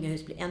att ett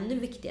kungahus blir ännu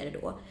viktigare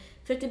då.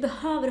 För att vi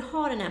behöver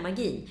ha den här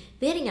magin.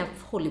 Vi har inga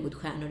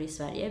Hollywoodstjärnor i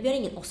Sverige. Vi har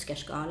ingen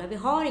Oscarsgala. Vi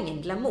har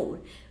ingen glamour.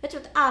 Jag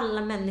tror att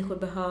alla människor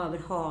behöver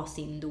ha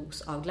sin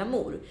dos av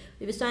glamour.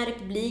 USA är en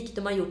republik.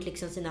 De har gjort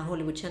liksom sina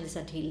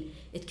Hollywoodkändisar till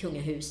ett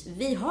kungahus.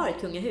 Vi har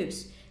ett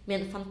kungahus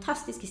med en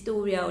fantastisk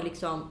historia och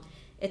liksom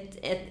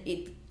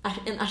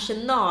en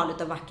arsenal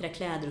av vackra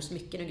kläder och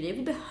smycken och grejer.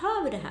 Vi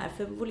behöver det här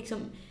för vår liksom,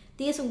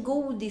 det är som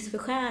godis för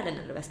själen,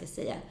 eller vad jag ska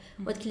säga.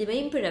 Och att kliva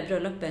in på det där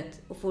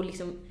bröllopet och få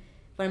liksom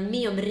vara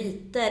med om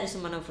riter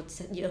som man har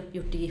fått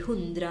gjort i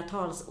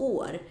hundratals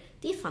år.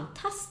 Det är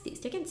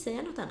fantastiskt. Jag kan inte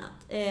säga något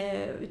annat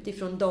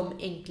utifrån de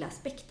enkla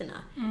aspekterna.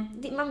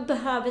 Man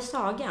behöver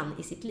sagan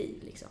i sitt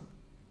liv. Liksom.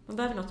 Man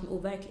behöver något som är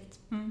overkligt.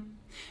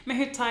 Men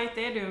hur tajt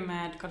är du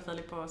med Carl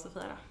Philip och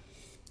Sofia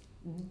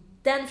då?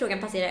 Den frågan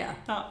passerar jag.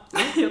 Ja,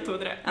 jag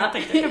trodde det. Jag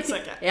tänkte jag kan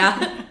försöka. Ja.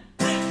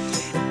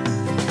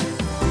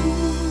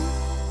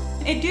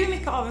 Är du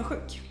mycket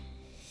avundsjuk?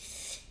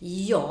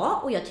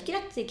 Ja, och jag tycker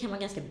att det kan vara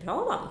ganska bra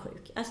att vara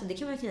avundsjuk. Alltså det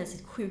kan vara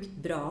ett sjukt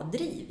bra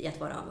driv i att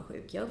vara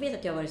avundsjuk. Jag vet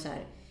att jag har varit så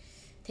här,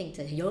 tänkt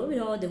att jag vill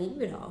ha det hon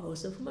vill ha, och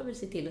så får man väl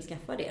se till att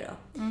skaffa det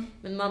då.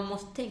 Men man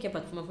måste tänka på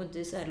att man får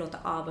inte så här låta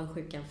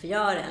avundsjukan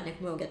förgöra en. Jag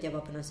kommer ihåg att jag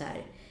var på någon så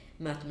här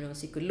möte med någon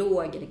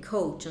psykolog eller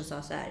coach som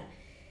sa så här: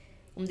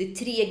 om det är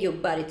 3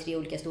 gubbar i 3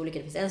 olika storlekar,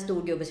 det finns en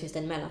stor gubbe, så finns det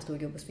en mellanstor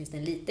gubbe, så finns det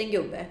en liten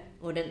gubbe.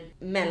 Och den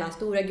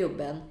mellanstora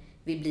gubben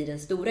vill bli den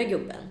stora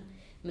gubben.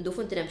 Men då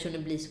får inte den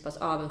personen bli så pass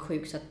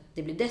avundsjuk så att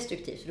det blir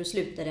destruktivt. För då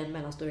slutar den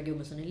mellanstora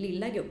gubben som den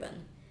lilla gubben.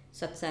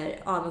 Så att så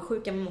här,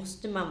 avundsjuka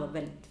måste man vara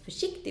väldigt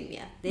försiktig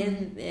med. Det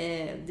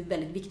är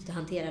väldigt viktigt att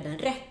hantera den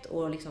rätt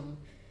och liksom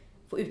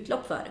få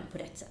utlopp för den på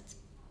rätt sätt.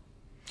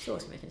 Så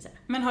som jag kan säga.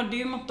 Men har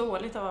du mått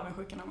dåligt av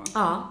avundsjuka någon gång?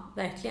 Ja,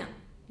 verkligen.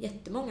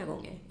 Jättemånga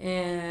gånger.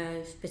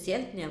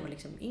 Speciellt när jag var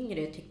liksom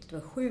yngre. Jag tyckte att det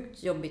var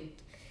sjukt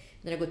jobbigt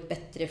när det gått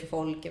bättre för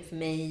folk än för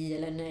mig,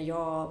 eller när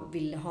jag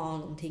ville ha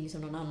någonting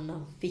som någon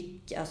annan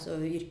fick,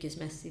 alltså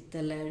yrkesmässigt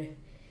eller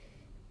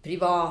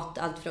privat,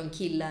 allt från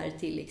killar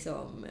till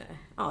liksom,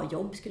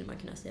 jobb skulle man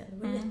kunna säga.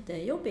 Det var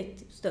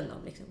jättejobbigt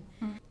stundom liksom.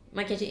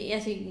 Man kanske,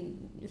 alltså,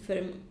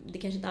 för det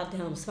kanske inte alltid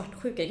handlar om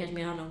svartsjuka, det kanske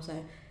mer handlar om så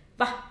här: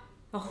 va?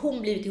 Har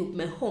hon blivit ihop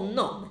med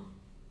honom?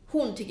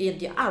 Hon tycker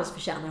inte jag alls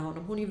förtjänar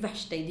honom. Hon är ju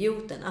värsta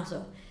idioten.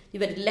 Alltså, det är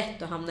väldigt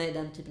lätt att hamna i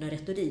den typen av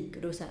retorik,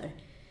 och då så här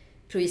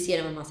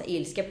projicerar man en massa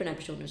ilska på den här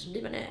personen, så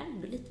blir man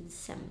ändå lite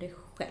sämre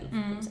själv på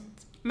något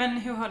sätt. Men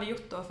hur har du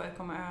gjort då för att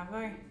komma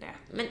över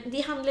det? Men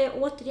det handlar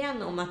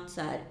återigen om att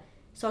så här,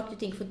 saker och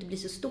ting får inte bli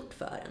så stort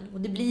för en.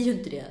 Och det blir ju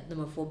inte det när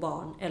man får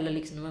barn, eller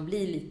liksom när man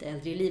blir lite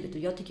äldre i livet.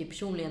 Och jag tycker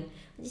personligen,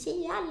 det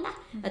säger alla,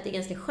 att det är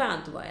ganska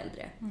skönt att vara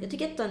äldre. Jag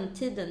tycker att den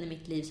tiden i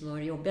mitt liv som har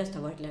varit jobbigast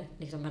har varit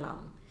liksom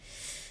mellan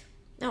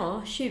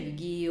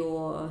 20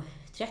 och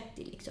 30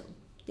 liksom.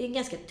 Det är en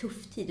ganska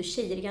tuff tid, och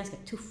tjejer är ganska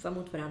tuffa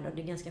mot varandra.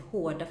 Det är ganska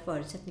hårda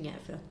förutsättningar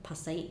för att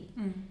passa in.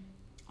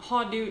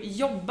 Har du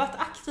jobbat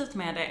aktivt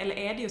med det, eller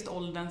är det just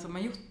åldern som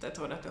har gjort det?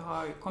 Tror du att du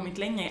har kommit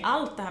längre i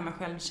allt det här med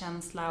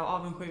självkänsla och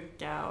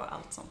avundsjuka och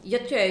allt sånt?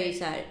 Jag tror jag är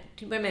så här,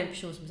 till att börja med en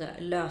person som så här,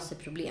 löser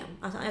problem.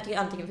 Alltså, jag tycker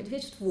antingen, för det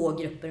finns 2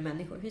 grupper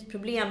människor. Det finns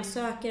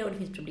problemsökare och det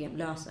finns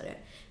problemlösare.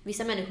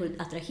 Vissa människor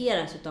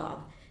attraheras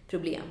utav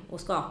problem och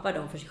skapar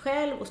dem för sig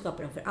själv och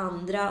skapar dem för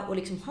andra, och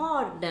liksom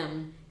har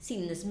den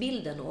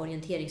sinnesbilden och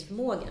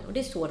orienteringsförmågan, och det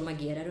är så de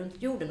agerar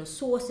runt jorden, och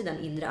så ser den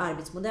inre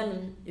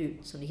arbetsmodellen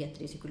ut, som det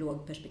heter i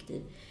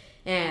psykologperspektiv,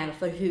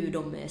 för hur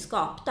de är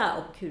skapta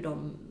och hur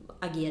de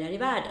agerar i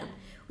världen.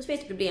 Och så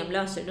finns det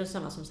problemlösare, det är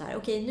samma som så här: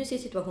 okej, nu ser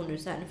situationen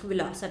ut så här, nu får vi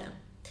lösa den.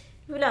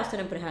 Vi vill lösa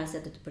den på det här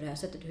sättet och på det här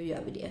sättet. Hur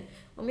gör vi det?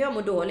 Om jag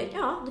mår dåligt,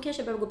 då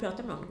kanske jag behöver gå och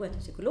prata med någon, gå till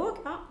en psykolog,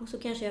 och så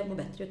kanske jag mår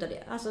bättre utav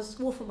det. Alltså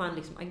så får man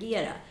liksom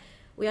agera.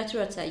 Och jag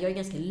tror att så här, jag är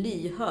ganska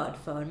lyhörd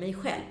för mig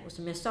själv. Och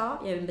som jag sa,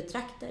 jag är en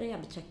betraktare,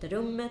 jag betraktar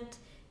rummet,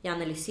 jag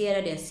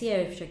analyserar det jag ser,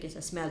 jag försöker så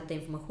här, smälta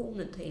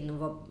informationen, ta in och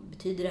vad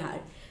betyder det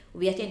här.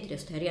 Och vet jag inte det,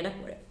 så tar jag reda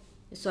på det.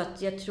 Så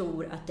att jag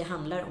tror att det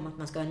handlar om att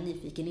man ska ha en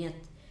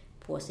nyfikenhet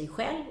på sig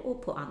själv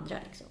och på andra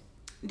liksom.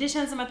 Det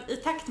känns som att i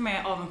takt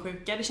med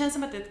avundsjuka, det känns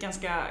som att det är ett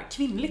ganska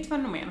kvinnligt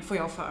fenomen, får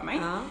jag för mig.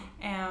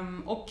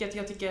 Och att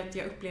jag tycker att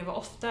jag upplever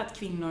ofta att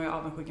kvinnor är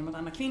avundsjuka mot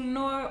andra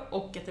kvinnor,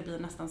 och att det blir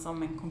nästan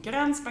som en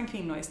konkurrens bland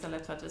kvinnor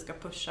istället för att vi ska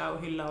pusha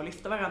och hylla och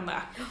lyfta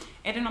varandra.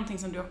 Är det någonting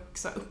som du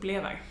också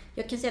upplever?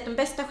 Jag kan säga att de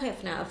bästa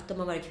cheferna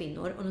har varit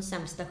kvinnor, och de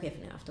sämsta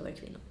cheferna har varit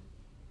kvinnor.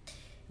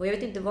 Och jag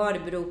vet inte vad det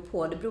beror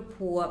på. Det beror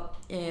på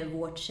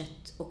vårt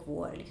sätt och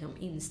vår liksom,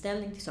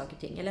 inställning till saker och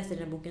ting. Jag läste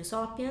den här boken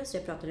Sapiens, så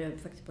jag pratade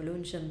faktiskt på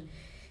lunchen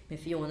med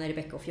Fiona,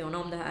 Rebecca och Fiona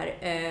om det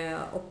här.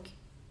 Och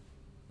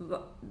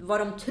vad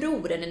de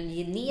tror är den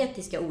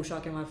genetiska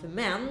orsaken varför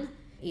män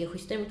är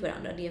schysstare mot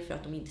varandra, det är för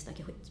att de inte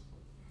snackar skit.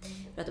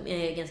 För att de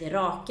är ganska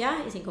raka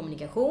i sin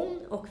kommunikation,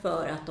 och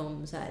för att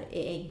de så här,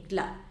 är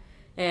enkla.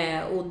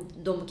 Och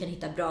de kan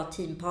hitta bra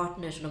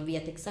teampartners, så de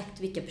vet exakt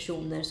vilka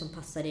personer som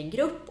passar i en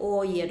grupp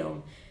och ger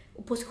dem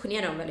och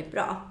positionerar dem väldigt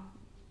bra.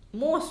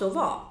 Må så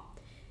vara.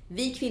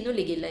 Vi kvinnor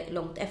ligger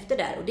långt efter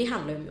där, och det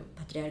handlar om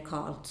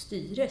patriarkalt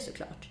styre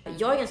såklart.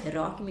 Jag är ganska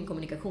rak i min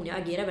kommunikation.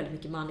 Jag agerar väldigt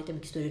mycket manligt, jag är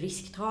mycket större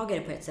risktagare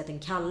på ett sätt än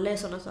Kalle,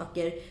 sådana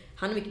saker.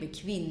 Han är mycket mer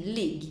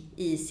kvinnlig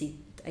i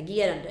sitt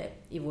agerande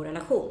i vår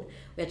relation.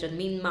 Och jag tror att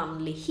min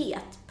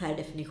manlighet per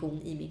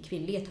definition i min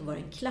kvinnlighet har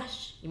varit en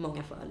clash i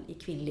många fall i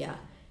kvinnliga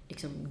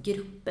liksom,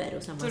 grupper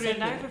och sammansättningar. Så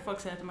det är därför folk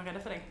säger att de är rädda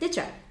för dig? Det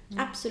tror jag.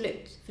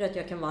 Absolut. För att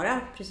jag kan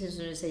vara, precis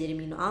som du säger i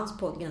min och Ans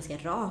podd, ganska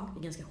rak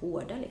och ganska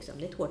hårda. Liksom.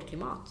 Det är ett hårt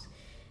klimat.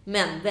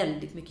 Men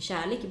väldigt mycket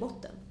kärlek i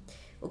botten.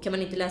 Och kan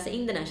man inte läsa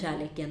in den här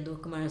kärleken, då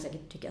kommer man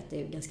säkert tycka att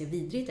det är ganska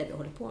vidrigt det vi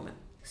håller på med.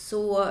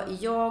 Så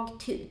jag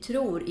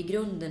tror i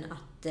grunden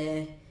att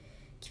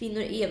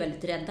kvinnor är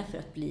väldigt rädda för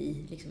att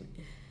bli, liksom,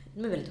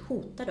 de är väldigt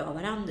hotade av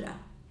varandra.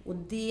 Och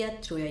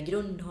det tror jag i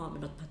grunden har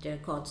med något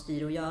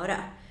patriarkatstyre att göra.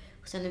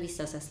 Och sen är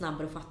vissa så här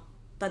snabbare att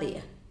fatta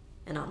det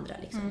än andra.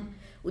 Liksom.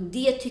 Och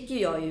det tycker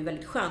jag är ju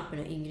väldigt skönt med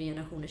den här yngre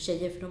generationen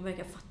tjejer. För de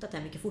verkar fatta det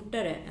här mycket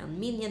fortare än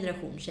min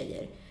generation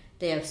tjejer.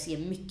 Där jag ser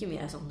mycket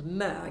mer sånt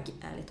mög,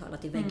 ärligt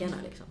talat, i väggarna.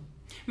 Liksom.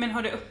 Men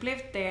har du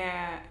upplevt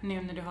det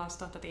nu när du har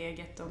startat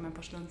eget och med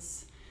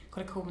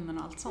porslinskollektionen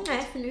och allt sånt?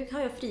 Nej, för nu har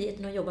jag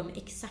friheten att jobba med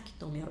exakt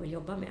de jag vill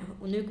jobba med.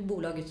 Och nu är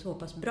bolaget så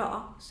pass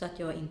bra så att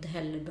jag inte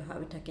heller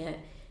behöver tacka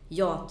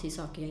ja till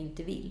saker jag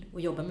inte vill.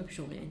 Och jobba med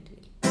personer jag inte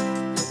vill.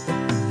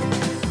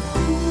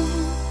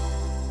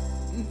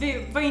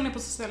 Vi var inne på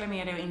sociala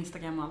medier och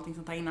Instagram och allting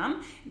sånt här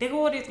innan. Det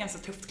råder ju ett ganska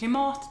tufft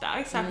klimat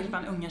där, särskilt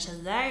bland unga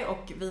tjejer.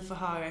 Och vi får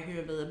höra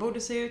hur vi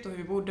borde se ut och hur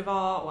vi borde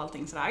vara och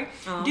allting sådär.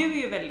 Ja. Du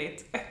är ju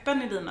väldigt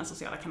öppen i dina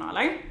sociala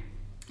kanaler.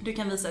 Du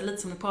kan visa,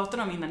 lite som du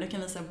pratade om innan, du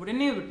kan visa både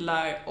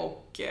nudlar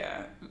och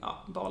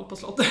bal på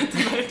slottet,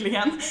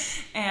 verkligen.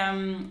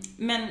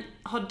 Men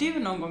har du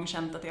någon gång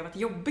känt att det har varit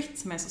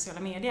jobbigt med sociala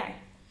medier?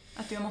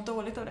 Att du har mått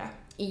dåligt av det?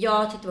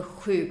 Jag tyckte det var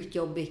sjukt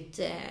jobbigt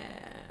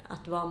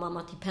att vara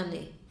mamma till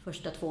Penny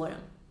första 2 åren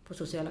på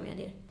sociala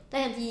medier. Det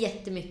har hänt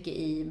jättemycket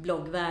i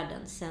bloggvärlden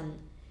sen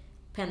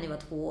Penny var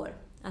 2 år.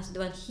 Alltså det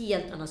var en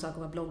helt annan sak att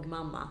vara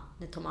bloggmamma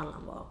när Tom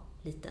Allan var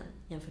liten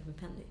jämfört med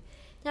Penny.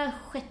 Det har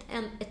skett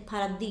ett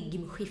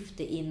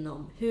paradigmskifte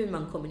inom hur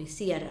man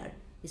kommunicerar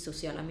i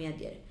sociala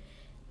medier.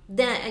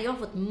 Jag har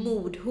fått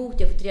mordhot,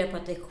 jag har fått reda på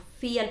att det är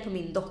fel på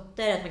min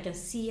dotter, att man kan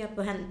se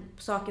på henne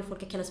saker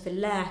folk har kallats för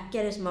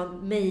läkare som har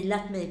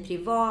mejlat mig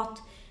privat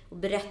och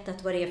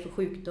berättat vad det är för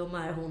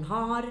sjukdomar hon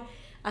har.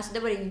 Alltså det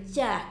var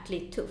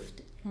jäkligt tufft.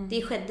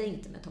 Det skedde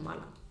inte med Tom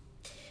Allan.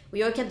 Och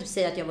jag kan inte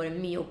säga att jag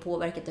varit med och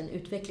påverkat den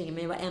utvecklingen,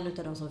 men jag var en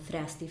av de som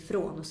fräste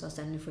ifrån och sa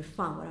så här, nu får det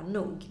fan vara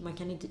nog. Man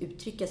kan inte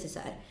uttrycka sig så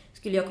här.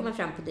 Skulle jag komma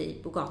fram på dig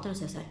på gatan och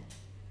säga så här,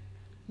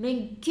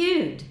 men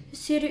gud, hur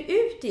ser du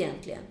ut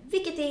egentligen?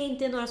 Vilket är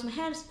inte några som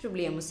helst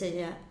problem att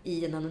säga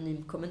i en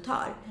anonym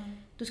kommentar.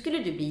 Då skulle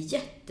du bli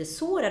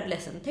jättesårad,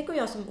 ledsen. Tänk om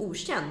jag som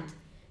okänd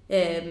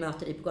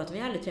möter dig på gatan. Vi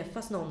har aldrig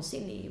träffats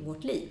någonsin i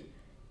vårt liv.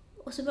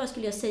 Och så bara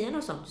skulle jag säga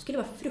något sånt. Det skulle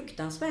vara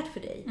fruktansvärt för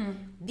dig.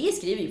 Det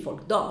skriver ju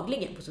folk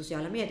dagligen på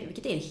sociala medier.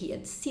 Vilket är en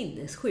helt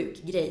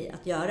sinnessjuk grej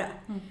att göra.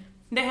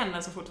 Det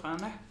händer så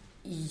fortfarande?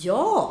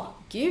 Ja,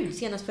 gud.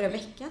 Senast förra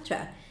veckan tror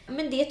jag.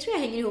 Men det tror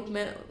jag hänger ihop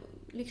med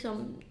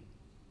liksom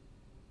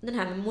den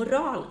här med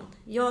moralen.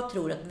 Jag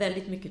tror att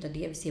väldigt mycket av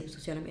det vi ser på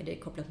sociala medier är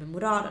kopplat med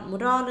moralen.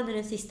 Moralen är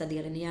den sista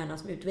delen i hjärnan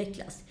som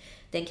utvecklas.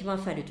 Den kan vara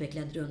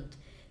färdigutvecklad runt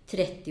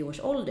 30 års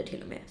ålder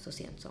till och med, så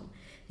sent som.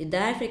 Det är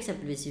därför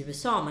exempelvis i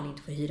USA man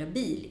inte får hyra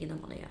bil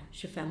innan man är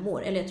 25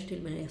 år. Eller jag tror till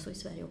och med det är så i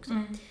Sverige också.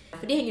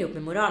 För det hänger ihop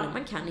med moralen.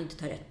 Man kan inte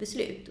ta rätt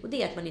beslut. Och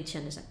det är att man inte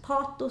känner sig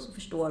patos och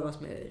förstår vad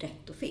som är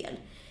rätt och fel.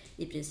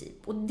 I princip.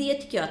 Och det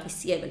tycker jag att vi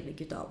ser väldigt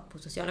mycket av på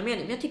sociala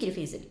medier. Men jag tycker det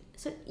finns en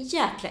så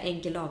jäkla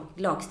enkel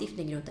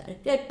lagstiftning runt det här.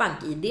 Vi har ett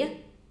bank-ID.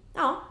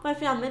 Ja,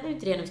 varför använder vi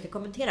inte det när vi ska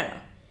kommentera då?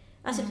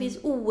 Alltså det finns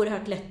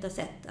oerhört lätta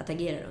sätt att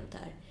agera runt det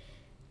här.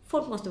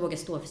 Folk måste våga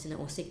stå för sina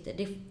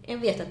åsikter. Jag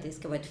vet att det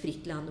ska vara ett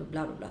fritt land och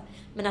bla bla bla.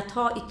 Men att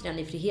ta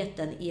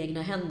yttrandefriheten i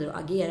egna händer och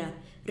agera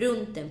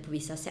runt den på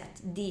vissa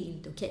sätt, det är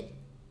inte okej.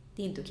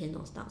 Det är inte okej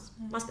någonstans.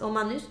 Om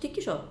man nu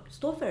tycker så,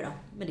 stå för det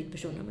då med ditt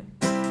personnummer.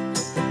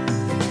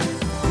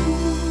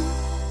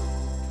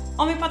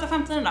 Om vi pratar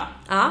framtiden då.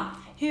 Ja.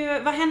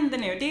 Vad händer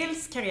nu?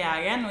 Dels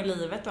karriären och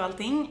livet och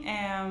allting.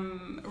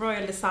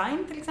 Royal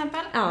Design till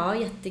exempel. Ja,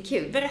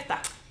 jättekul. Berätta.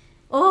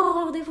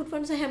 Det är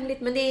fortfarande så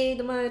hemligt, men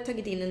de har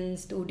tagit in en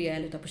stor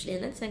del av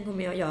porslinet. Sen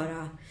kommer jag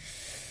göra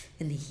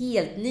en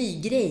helt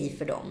ny grej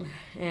för dem.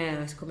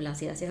 Som kommer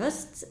lanseras i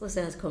höst. Och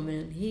sen så kommer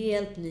en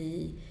helt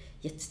ny,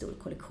 jättestor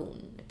kollektion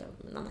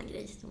av en annan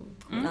grej som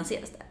kommer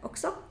lanseras där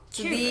också.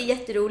 Så det är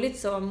jätteroligt,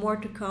 så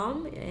more to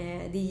come.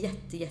 Det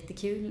är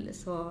jättekul.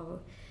 Så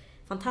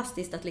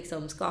fantastiskt att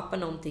liksom skapa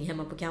någonting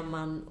hemma på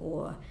kammaren.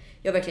 Och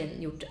jag har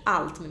verkligen gjort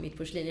allt med mitt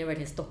porslin. Jag har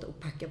verkligen stått och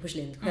packat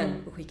porslinet själv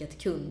och skickat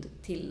kund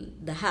till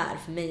det här.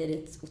 För mig är det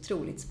ett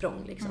otroligt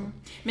språng. Liksom.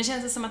 Men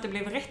känns det som att det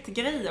blev rätt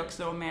grej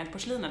också med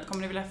porslinet?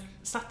 Kommer du vilja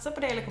satsa på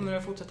det eller kommer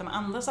du fortsätta med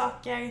andra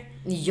saker?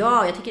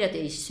 Ja, jag tycker att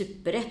det är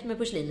superrätt med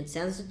porslinet.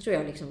 Sen så tror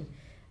jag liksom,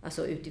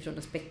 alltså utifrån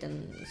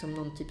aspekten som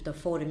någon typ av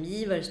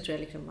formgivare, så tror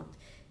jag liksom att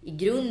i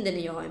grunden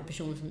är jag en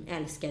person som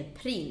älskar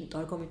print och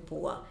har kommit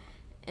på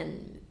en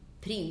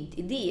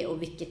printidé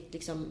och vilket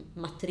liksom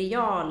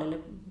material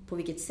eller på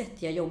vilket sätt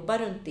jag jobbar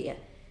runt det.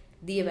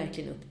 Det är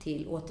verkligen upp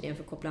till, återigen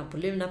för att koppla an på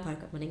Luna Park,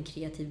 att man är en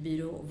kreativ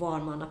byrå och var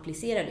man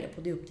applicerar det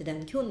på. Det är upp till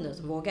den kunden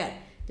som vågar.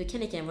 Det kan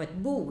lika gärna vara ett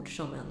bord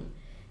som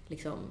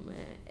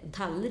en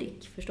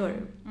tallrik, förstår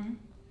du?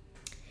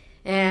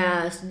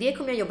 Så det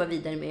kommer jag jobba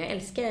vidare med. Jag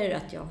älskar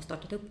att jag har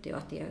startat upp det och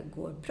att det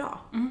går bra.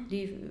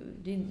 Det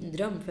är en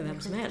dröm för vem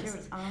som helst.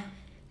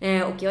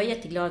 Och jag är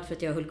jätteglad för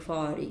att jag höll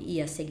kvar i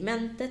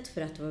e-segmentet,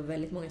 för att det var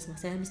väldigt många som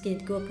sa att man ska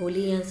inte gå på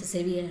Åhléns och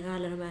servera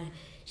alla de här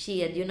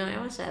kedjorna.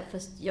 Jag var så här,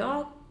 fast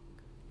jag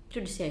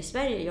producerar i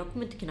Sverige. Jag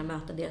kommer inte kunna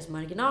möta deras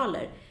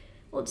marginaler.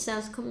 Och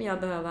sen så kommer jag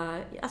behöva...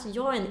 Alltså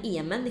jag är en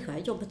e-människa. Jag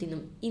har jobbat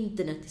inom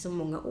internet i så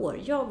många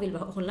år. Jag vill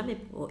hålla mig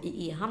på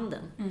i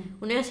e-handeln.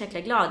 Och nu är jag så jäkla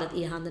glad att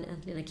e-handeln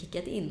äntligen har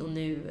kickat in. Och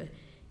nu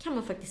kan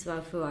man faktiskt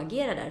få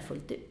agera där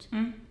fullt ut.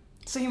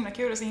 Så himla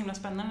kul och så himla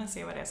spännande att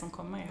se vad det är som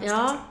kommer i höst.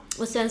 Ja,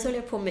 och sen så håller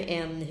jag på med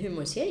en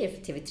humorserie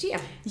för TV3.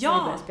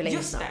 Ja,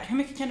 just det. Hur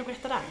mycket kan du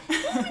berätta där?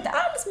 Inte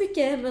alls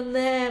mycket, men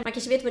man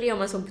kanske vet vad det är om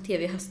man såg på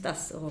TV i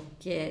höstas.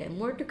 Och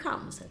more to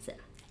come, så att säga.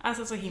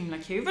 Alltså så himla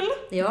kul.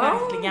 Ja,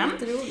 verkligen.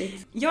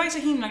 Roligt. Jag är så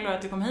himla glad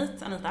att du kom hit,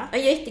 Anita.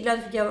 Jag är jätteglad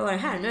för att jag var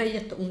här. Nu har jag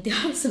jätteont i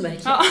halsen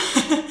verkligen. Ja,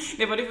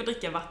 det var du får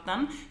dricka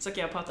vatten så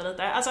kan jag prata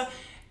lite. Alltså,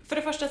 för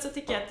det första så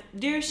tycker jag att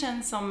du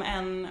känns som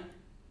en...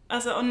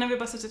 Alltså, och när vi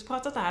bara suttit och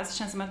pratat det här så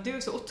känns det som att du är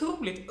så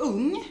otroligt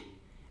ung.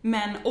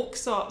 Men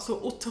också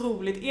så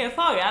otroligt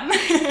erfaren.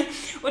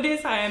 Och det är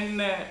så här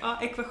en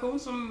ekvation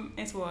som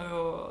är svår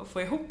att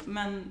få ihop.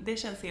 Men det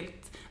känns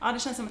helt... Ja, det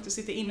känns som att du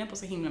sitter inne på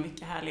så himla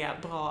mycket härliga,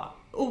 bra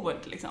ord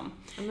liksom.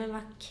 Ja, men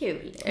vad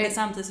kul. Men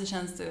samtidigt så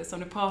känns det, som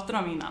du pratade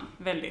om innan,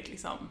 väldigt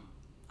liksom...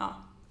 Ja,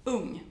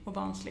 ung och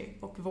barnslig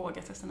och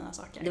våga testa nya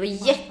saker. Det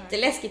var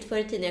jätteläskigt förr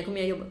i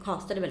tiden. Jag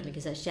castade väldigt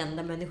mycket så här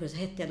kända människor. Så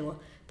hette jag då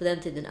på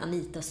den tiden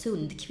Anita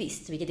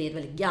Sundqvist, vilket är ett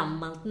väldigt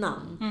gammalt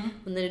namn.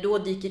 Och när det då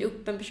dyker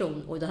upp en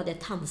person, och då hade jag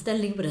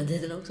tandställning på den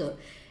tiden också.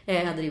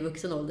 Jag hade det i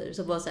vuxen ålder.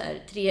 Så var så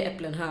här 3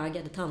 äpplen hög,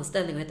 hade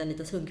tandställning och hette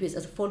Anita Sundqvist.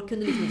 Alltså folk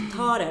kunde liksom inte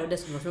ta det här, och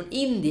dessutom var från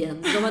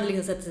Indien. De hade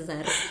liksom sett sig så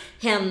här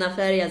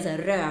hennafärgad, så här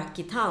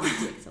rökig tand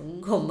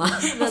liksom komma.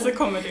 Men, och så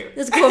kommer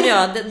du. Så kom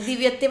jag.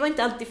 Det var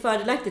inte alltid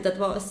fördelaktigt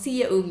att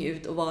se ung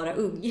ut och vara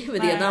ung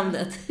med det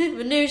namnet.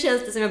 Men nu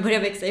känns det som jag börjar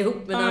växa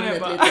ihop med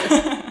namnet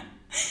lite.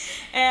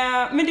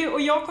 Men du,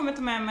 och jag kommer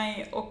ta med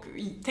mig och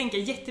tänka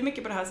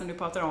jättemycket på det här som du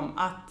pratar om,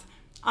 att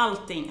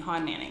allting har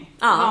en mening.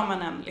 Vad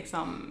man än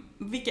liksom,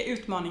 vilka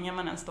utmaningar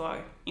man än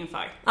står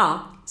inför,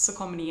 så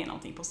kommer det ge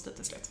någonting positivt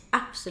till slut.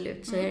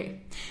 Absolut, så är det.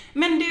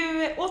 Men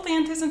du,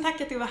 återigen tusen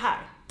tack att du var här.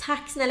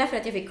 Tack snälla för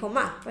att jag fick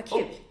komma, vad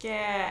kul. Och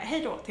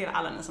hej då till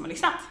alla ni som har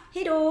lyssnat.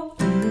 Hej då!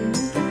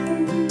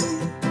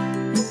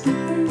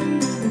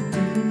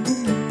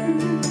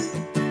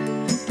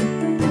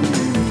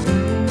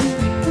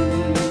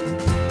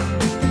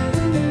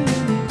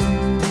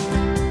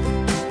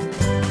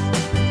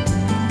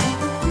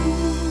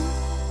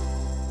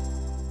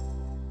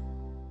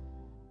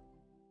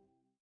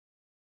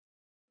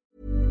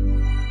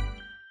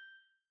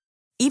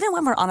 Even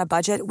when we're on a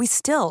budget, we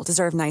still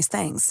deserve nice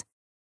things.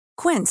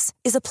 Quince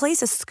is a place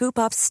to scoop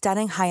up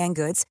stunning high-end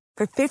goods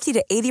for 50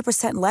 to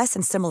 80% less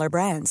than similar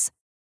brands.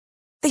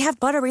 They have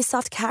buttery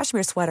soft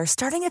cashmere sweaters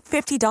starting at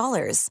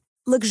 $50,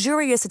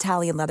 luxurious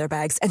Italian leather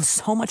bags, and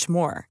so much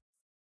more.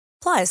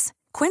 Plus,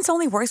 Quince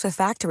only works with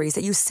factories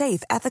that use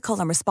safe, ethical,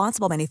 and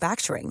responsible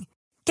manufacturing.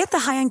 Get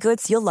the high-end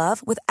goods you'll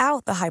love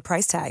without the high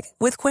price tag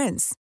with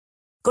Quince.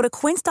 Go to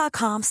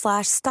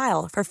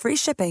quince.com/style for free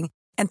shipping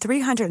and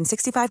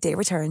 365-day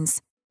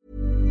returns.